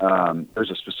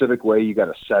there's a specific way you got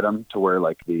to set them to where,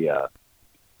 like, so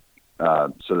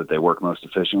that they work most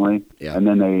efficiently. Yeah. And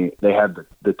then they have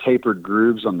the tapered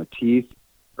grooves on the teeth,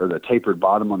 or the tapered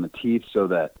bottom on the teeth, so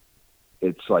that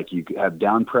it's like you have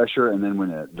down pressure, and then when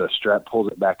the strap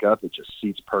pulls it back up, it just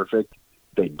seats perfect.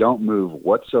 They don't move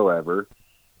whatsoever.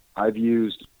 I've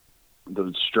used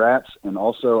the straps and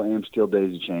also Amsteel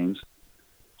daisy chains.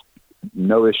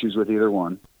 No issues with either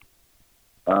one.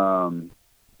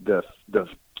 There's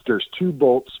 2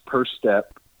 bolts per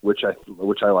step, which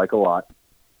I like a lot.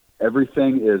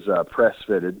 Everything is press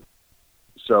fitted,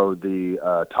 so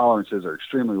the tolerances are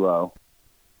extremely low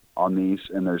on these,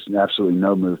 and there's absolutely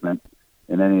no movement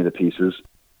in any of the pieces.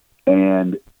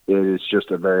 And it is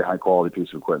just a very high quality piece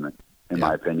of equipment, in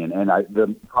my opinion. And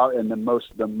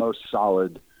the most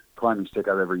solid climbing stick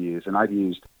I've ever used. And I've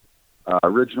used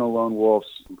original Lone Wolf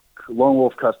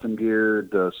custom gear,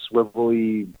 the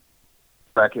swivelly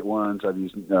bracket ones. I've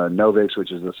used Novix,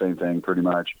 which is the same thing pretty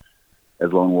much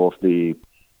as Lone Wolf. The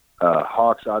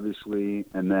Hawks, obviously,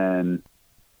 and then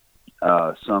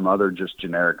some other just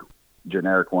generic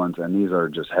ones, and these are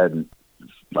just heading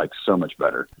like so much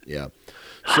better. Yeah.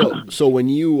 So when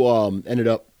you ended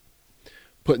up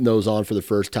putting those on for the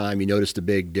first time, you noticed a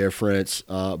big difference.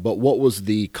 But what was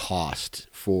the cost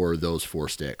for those 4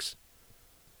 sticks?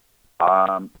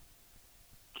 I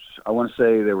want to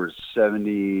say there were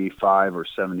 75 or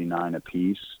 79 a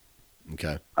piece.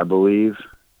 Okay. I believe.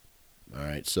 All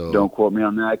right. So don't quote me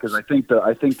on that, because I think the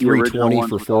original ones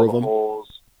for with 4 all of them. The holes,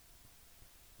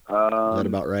 is that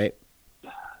about right?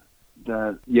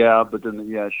 But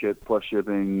then shit plus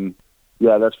shipping.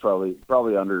 Yeah, that's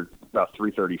probably under about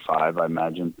 $335, I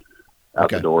imagine, out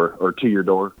the door or to your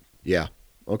door. Yeah.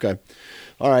 Okay.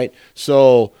 All right.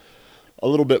 So a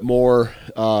little bit more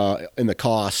in the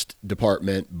cost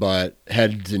department, but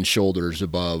heads and shoulders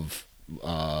above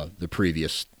the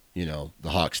previous, the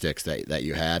Hawk sticks that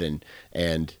you had,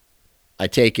 and I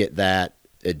take it that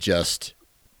it just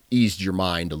eased your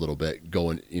mind a little bit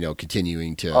going,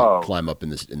 continuing to climb up in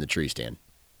the tree stand.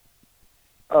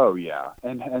 Oh yeah,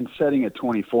 and setting a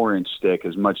 24-inch stick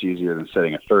is much easier than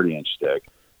setting a 30-inch stick.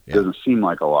 Yeah. It doesn't seem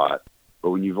like a lot, but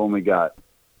when you got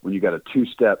a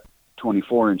 2-step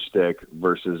 24-inch stick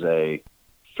versus a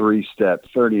 3-step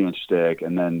 30-inch stick,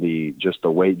 and then the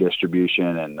weight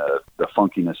distribution and the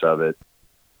funkiness of it,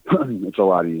 it's a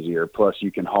lot easier. Plus,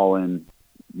 you can haul in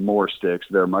more sticks;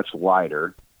 they're much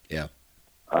lighter. Yeah.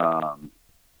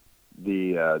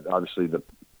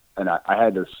 I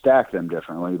had to stack them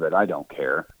differently, but I don't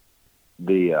care.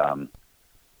 It's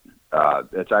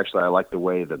actually, I like the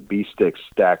way the bee sticks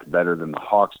stacked better than the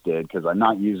Hawks did, because I'm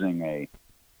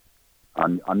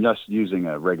just using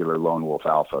a regular Lone Wolf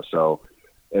Alpha. So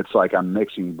it's like I'm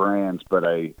mixing brands, but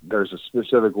there's a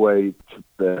specific way,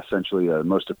 essentially a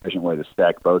most efficient way to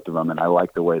stack both of them. And I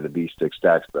like the way the bee stick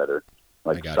stacks better,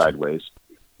 like sideways.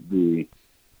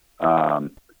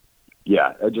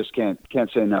 I just can't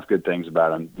say enough good things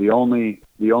about them. The only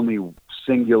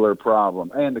singular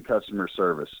problem, and the customer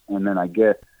service. And then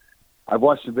I've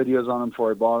watched some videos on them before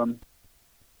I bought them.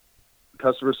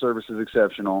 Customer service is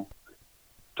exceptional.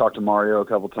 Talked to Mario a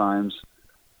couple times.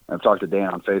 I've talked to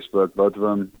Dan on Facebook. Both of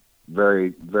them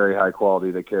very, very high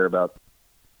quality. They care about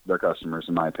their customers,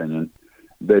 in my opinion.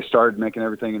 They started making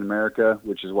everything in America,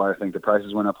 which is why I think the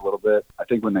prices went up a little bit. I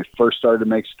think when they first started to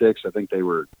make sticks, I think they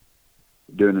were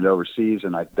doing it overseas,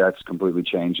 and that's completely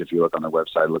changed. If you look on their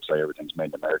website, it looks like everything's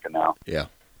made in America now. Yeah.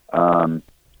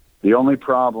 The only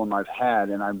problem I've had,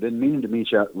 and I've been meaning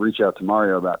to reach out to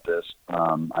Mario about this.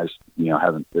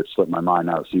 It slipped my mind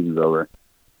now the season's over.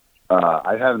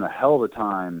 I'm having a hell of a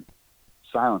time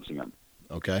silencing them.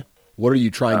 Okay. What are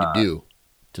you trying to do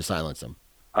to silence them?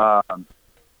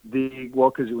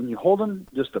 Because when you hold them,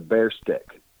 just a bare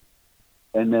stick,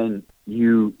 and then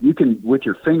you can, with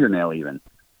your fingernail even,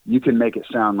 you can make it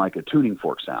sound like a tuning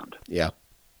fork sound. Yeah.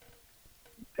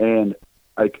 And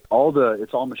like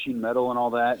it's all machine metal and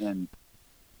all that. And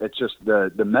it's just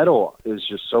the metal is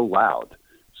just so loud.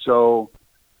 So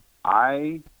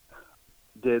I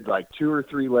did like 2 or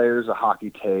 3 layers of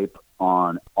hockey tape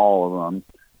on all of them.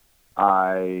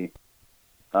 I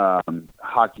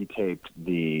hockey taped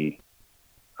the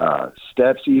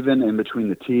steps even in between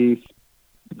the teeth,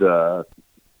 the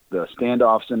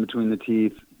standoffs in between the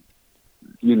teeth,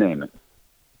 you name it.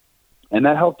 And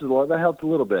that helped a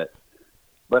little bit.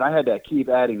 But I had to keep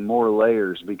adding more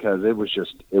layers because it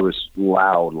was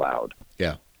loud.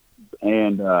 Yeah.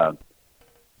 And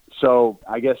so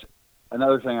I guess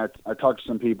another thing, I talked to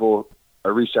some people, I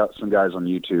reached out to some guys on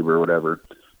YouTube or whatever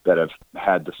that have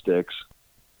had the sticks,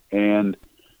 and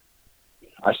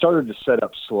I started to set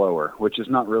up slower, which is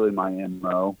not really my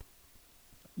MO,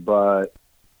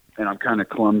 and I'm kind of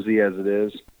clumsy as it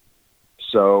is.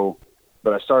 So,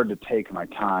 but I started to take my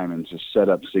time and just set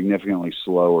up significantly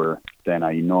slower than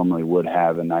I normally would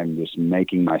have. And I'm just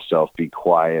making myself be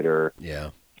quieter. Yeah.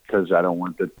 Because I don't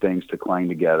want the things to clang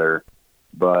together.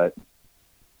 But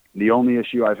the only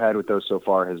issue I've had with those so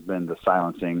far has been the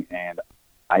silencing. And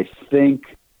I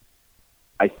think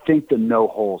the no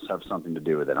holes have something to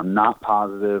do with it. I'm not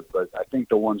positive, but I think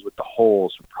the ones with the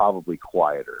holes are probably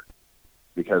quieter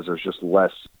because there's just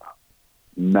less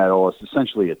metal. It's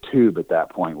essentially a tube at that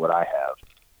point, what I have.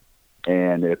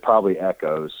 And it probably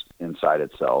echoes inside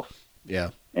itself.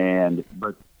 Yeah. And,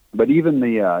 but even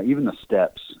the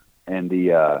steps and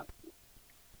the,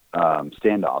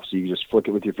 standoff. So you just flick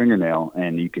it with your fingernail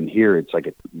and you can hear it's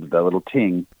like the little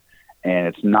ting, and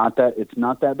it's not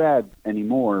that bad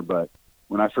anymore. But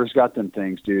when I first got them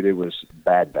things, dude, it was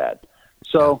bad.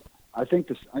 So I think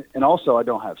and also I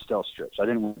don't have stealth strips. I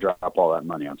didn't want to drop all that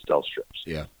money on stealth strips.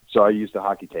 Yeah. So I used the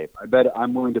hockey tape.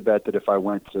 I'm willing to bet that if I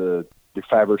went to the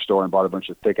fabric store and bought a bunch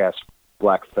of thick ass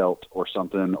black felt or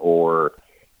something, or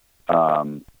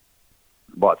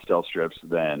bought stealth strips,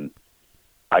 then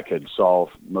I could solve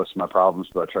most of my problems.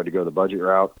 But I tried to go the budget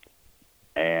route,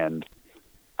 and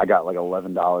I got like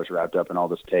 $11 wrapped up in all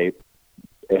this tape.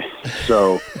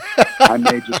 So I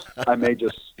may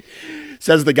just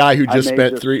says the guy who just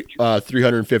spent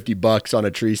 $350 on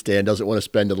a tree stand, doesn't want to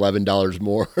spend $11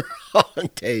 more on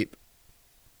tape.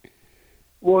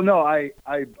 Well, no, I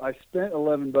spent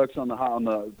 $11 on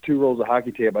the 2 rolls of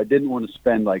hockey tape. I didn't want to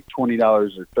spend like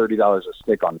 $20 or $30 a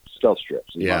stick on stealth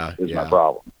strips. Is my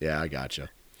problem. Yeah, I gotcha.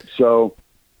 So,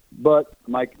 but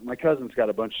my cousin's got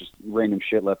a bunch of random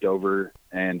shit left over,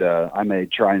 and I may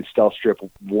try and stealth strip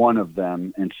one of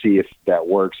them and see if that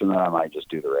works, and then I might just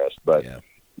do the rest. But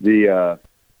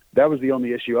that was the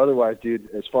only issue. Otherwise, dude,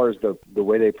 as far as the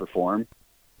way they perform,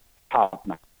 top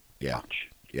notch.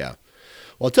 Yeah.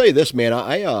 Well, I'll tell you this, man.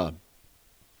 I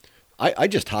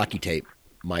just hockey tape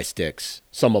my sticks,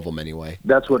 some of them anyway.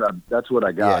 That's what I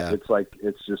got. Yeah.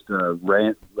 It's just a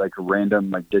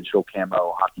random like digital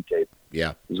camo hockey tape.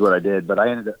 Yeah, is what I did. But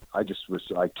I just was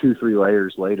like 2-3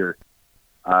 layers later,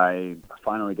 I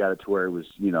finally got it to where it was,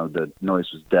 the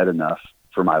noise was dead enough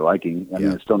for my liking. I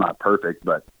mean, it's still not perfect,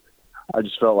 but I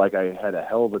just felt like I had I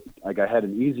had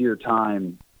an easier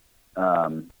time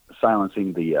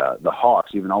silencing the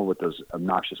Hawks, even all with those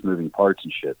obnoxious moving parts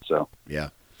and shit. So yeah.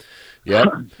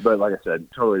 But like I said,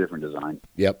 totally different design.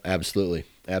 Yep, absolutely.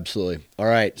 All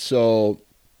right, so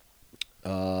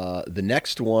the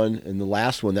next one and the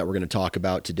last one that we're going to talk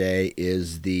about today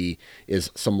is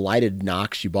some lighted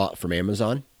knocks you bought from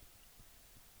Amazon.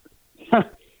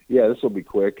 Yeah, this will be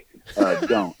quick.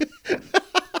 Don't.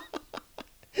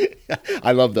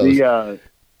 I love those.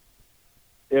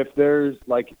 If there's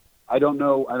like, I don't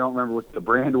remember what the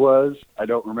brand was. I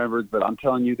don't remember, but I'm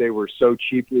telling you, they were so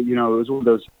cheap. It was one of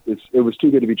those. It was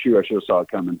too good to be true. I should have saw it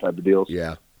coming type of deals.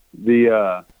 Yeah.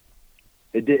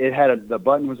 It had the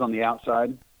button was on the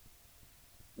outside,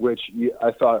 which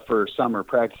I thought for summer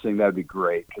practicing that'd be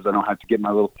great because I don't have to get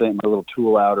my little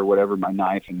tool out or whatever, my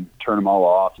knife, and turn them all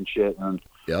off and shit and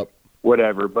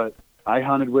whatever. But I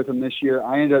hunted with them this year.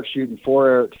 I ended up shooting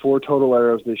four total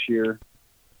arrows this year.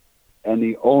 And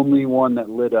the only one that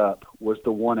lit up was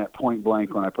the one at point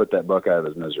blank when I put that buck out of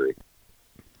his misery.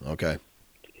 Okay.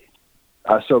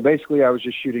 So basically, I was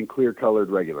just shooting clear-colored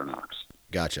regular knocks.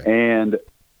 Gotcha. And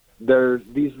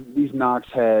these knocks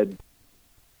had.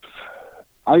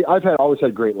 I've always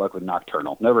had great luck with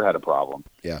nocturnal. Never had a problem.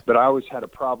 Yeah. But I always had a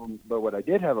problem. But what I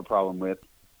did have a problem with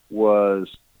was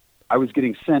I was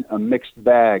getting sent a mixed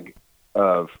bag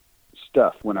of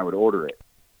stuff when I would order it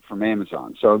from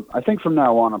Amazon. So I think from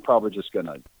now on, I'm probably just going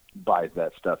to buy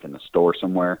that stuff in the store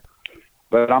somewhere.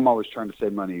 But I'm always trying to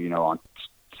save money, on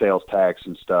sales tax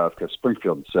and stuff, because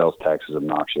Springfield sales tax is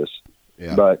obnoxious.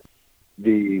 Yeah. But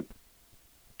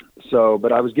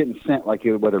but I was getting sent, like,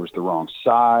 whether it was the wrong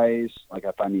size, like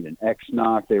if I need an X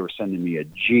knock, they were sending me a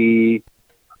G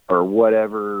or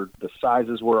whatever. The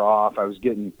sizes were off. I was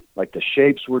getting, like, the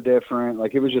shapes were different.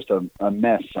 Like, it was just a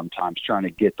mess sometimes trying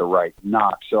to get the right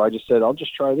knock. So I just said, I'll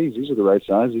just try these. These are the right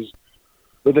sizes.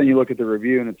 But then you look at the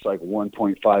review and it's like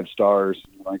 1.5 stars.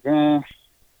 I'm like,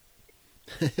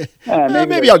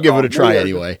 maybe I'll give it a try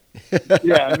anyway.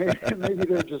 Yeah, maybe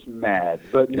they're just mad.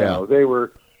 But no, they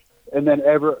were. And then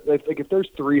if there's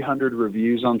 300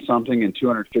 reviews on something and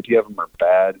 250 of them are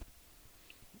bad,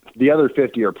 the other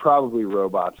 50 are probably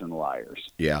robots and liars.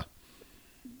 Yeah.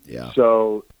 Yeah.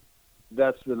 So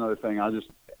that's another thing.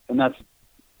 That's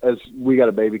as we got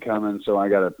a baby coming, so I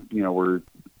got to, we're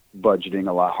budgeting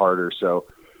a lot harder. So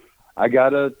I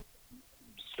got to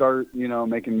start,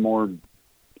 making more,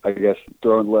 I guess,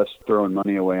 throwing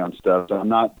money away on stuff. So I'm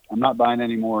not buying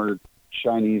any more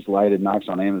Chinese lighted knocks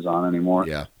on Amazon anymore.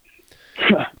 Yeah.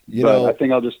 I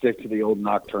think I'll just stick to the old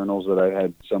nocturnals that I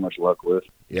had so much luck with.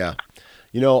 Yeah.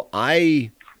 I'll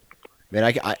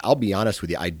be honest with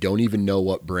you. I don't even know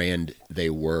what brand they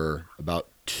were. About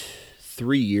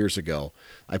 3 years ago,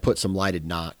 I put some lighted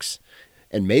knocks,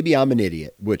 and maybe I'm an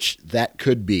idiot, which that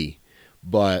could be,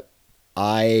 but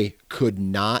I could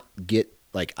not get,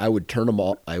 like, I would turn them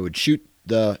off. I would shoot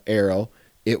the arrow.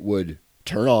 It would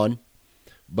turn on,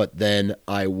 but then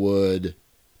I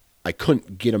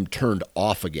couldn't get them turned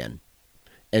off again.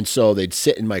 And so they'd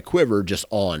sit in my quiver just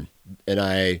on, and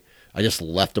I just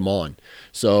left them on.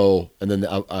 So, and then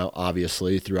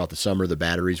obviously throughout the summer, the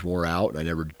batteries wore out, and I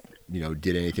never,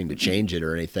 did anything to change it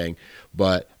or anything.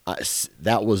 But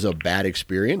that was a bad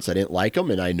experience. I didn't like them,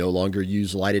 and I no longer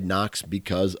use lighted knocks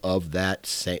because of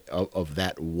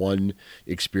that one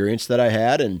experience that I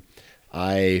had. And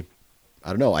I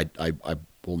don't know. I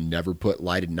will never put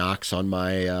lighted knocks on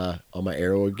my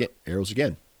arrows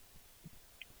again.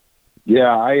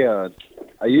 Yeah, I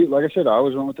like I said, I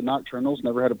always went with the nocturnals,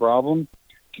 never had a problem.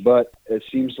 But it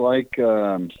seems like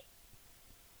I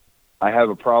have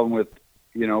a problem with,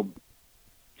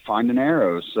 finding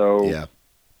arrows. So yeah.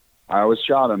 I always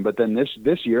shot them. But then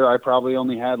this year, I probably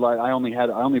only had I only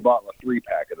bought a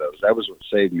 3-pack of those. That was what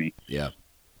saved me. Yeah.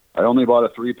 I only bought a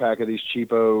 3-pack of these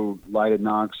cheapo lighted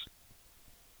knocks.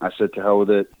 I said to hell with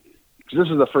it. Because this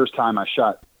is the first time I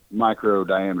shot micro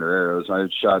diameter arrows. I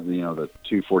had shot, the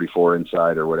 244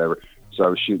 inside or whatever. So I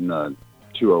was shooting the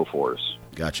 204s.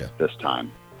 Gotcha. This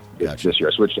time. Gotcha. This year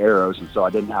I switched arrows, and so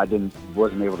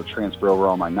wasn't able to transfer over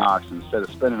all my knocks. And instead of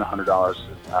spending $100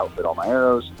 to outfit all my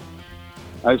arrows,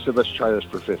 I said, let's try this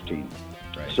for $15.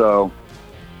 Right. So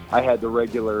I had the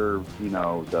regular,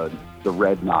 the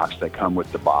red knocks that come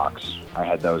with the box. I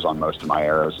had those on most of my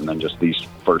arrows, and then just these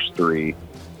first 3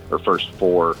 or first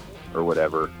 4 or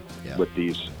whatever with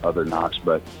these other knocks.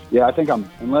 But yeah, I think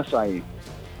unless I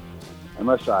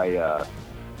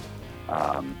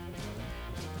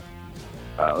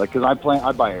because I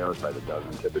buy arrows by the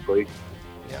dozen typically.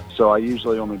 Yeah. So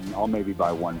I'll maybe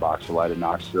buy one box of lighted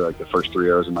knocks for like the first 3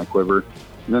 arrows in my quiver,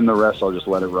 and then the rest I'll just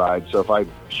let it ride. So if I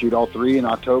shoot all 3 in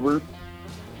October,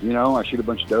 I shoot a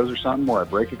bunch of does or something, or I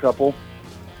break a couple,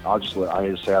 I just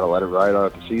say I'll let it ride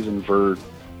out the season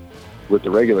with the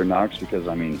regular knocks, because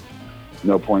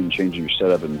no point in changing your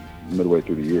setup midway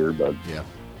through the year. But yeah,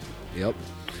 yep.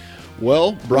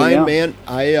 Well, Brian, man,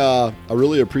 I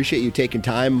really appreciate you taking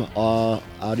time out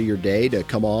of your day to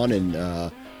come on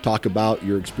and talk about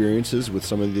your experiences with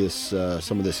some of this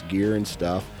gear and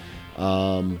stuff.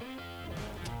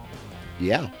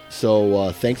 Yeah.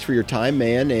 So thanks for your time,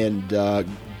 man, and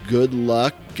good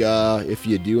luck if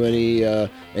you do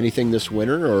anything this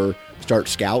winter, or start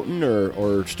scouting,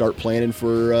 or start planning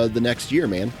for the next year,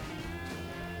 man.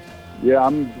 Yeah,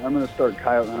 I'm going to start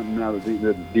coyote hunting now that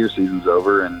the deer season's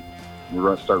over, and we're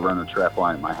going to start running a trap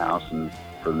line at my house and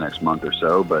for the next month or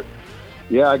so. But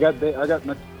yeah, I got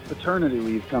paternity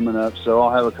leave coming up, so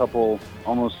I'll have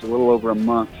almost a little over a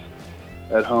month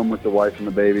at home with the wife and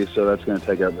the baby. So that's going to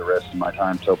take up the rest of my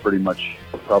time till pretty much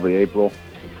probably April.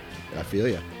 I feel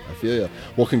you.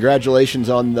 Well, congratulations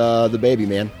on the baby,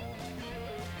 man.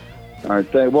 All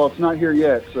right. Well, it's not here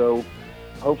yet, so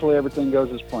hopefully everything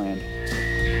goes as planned.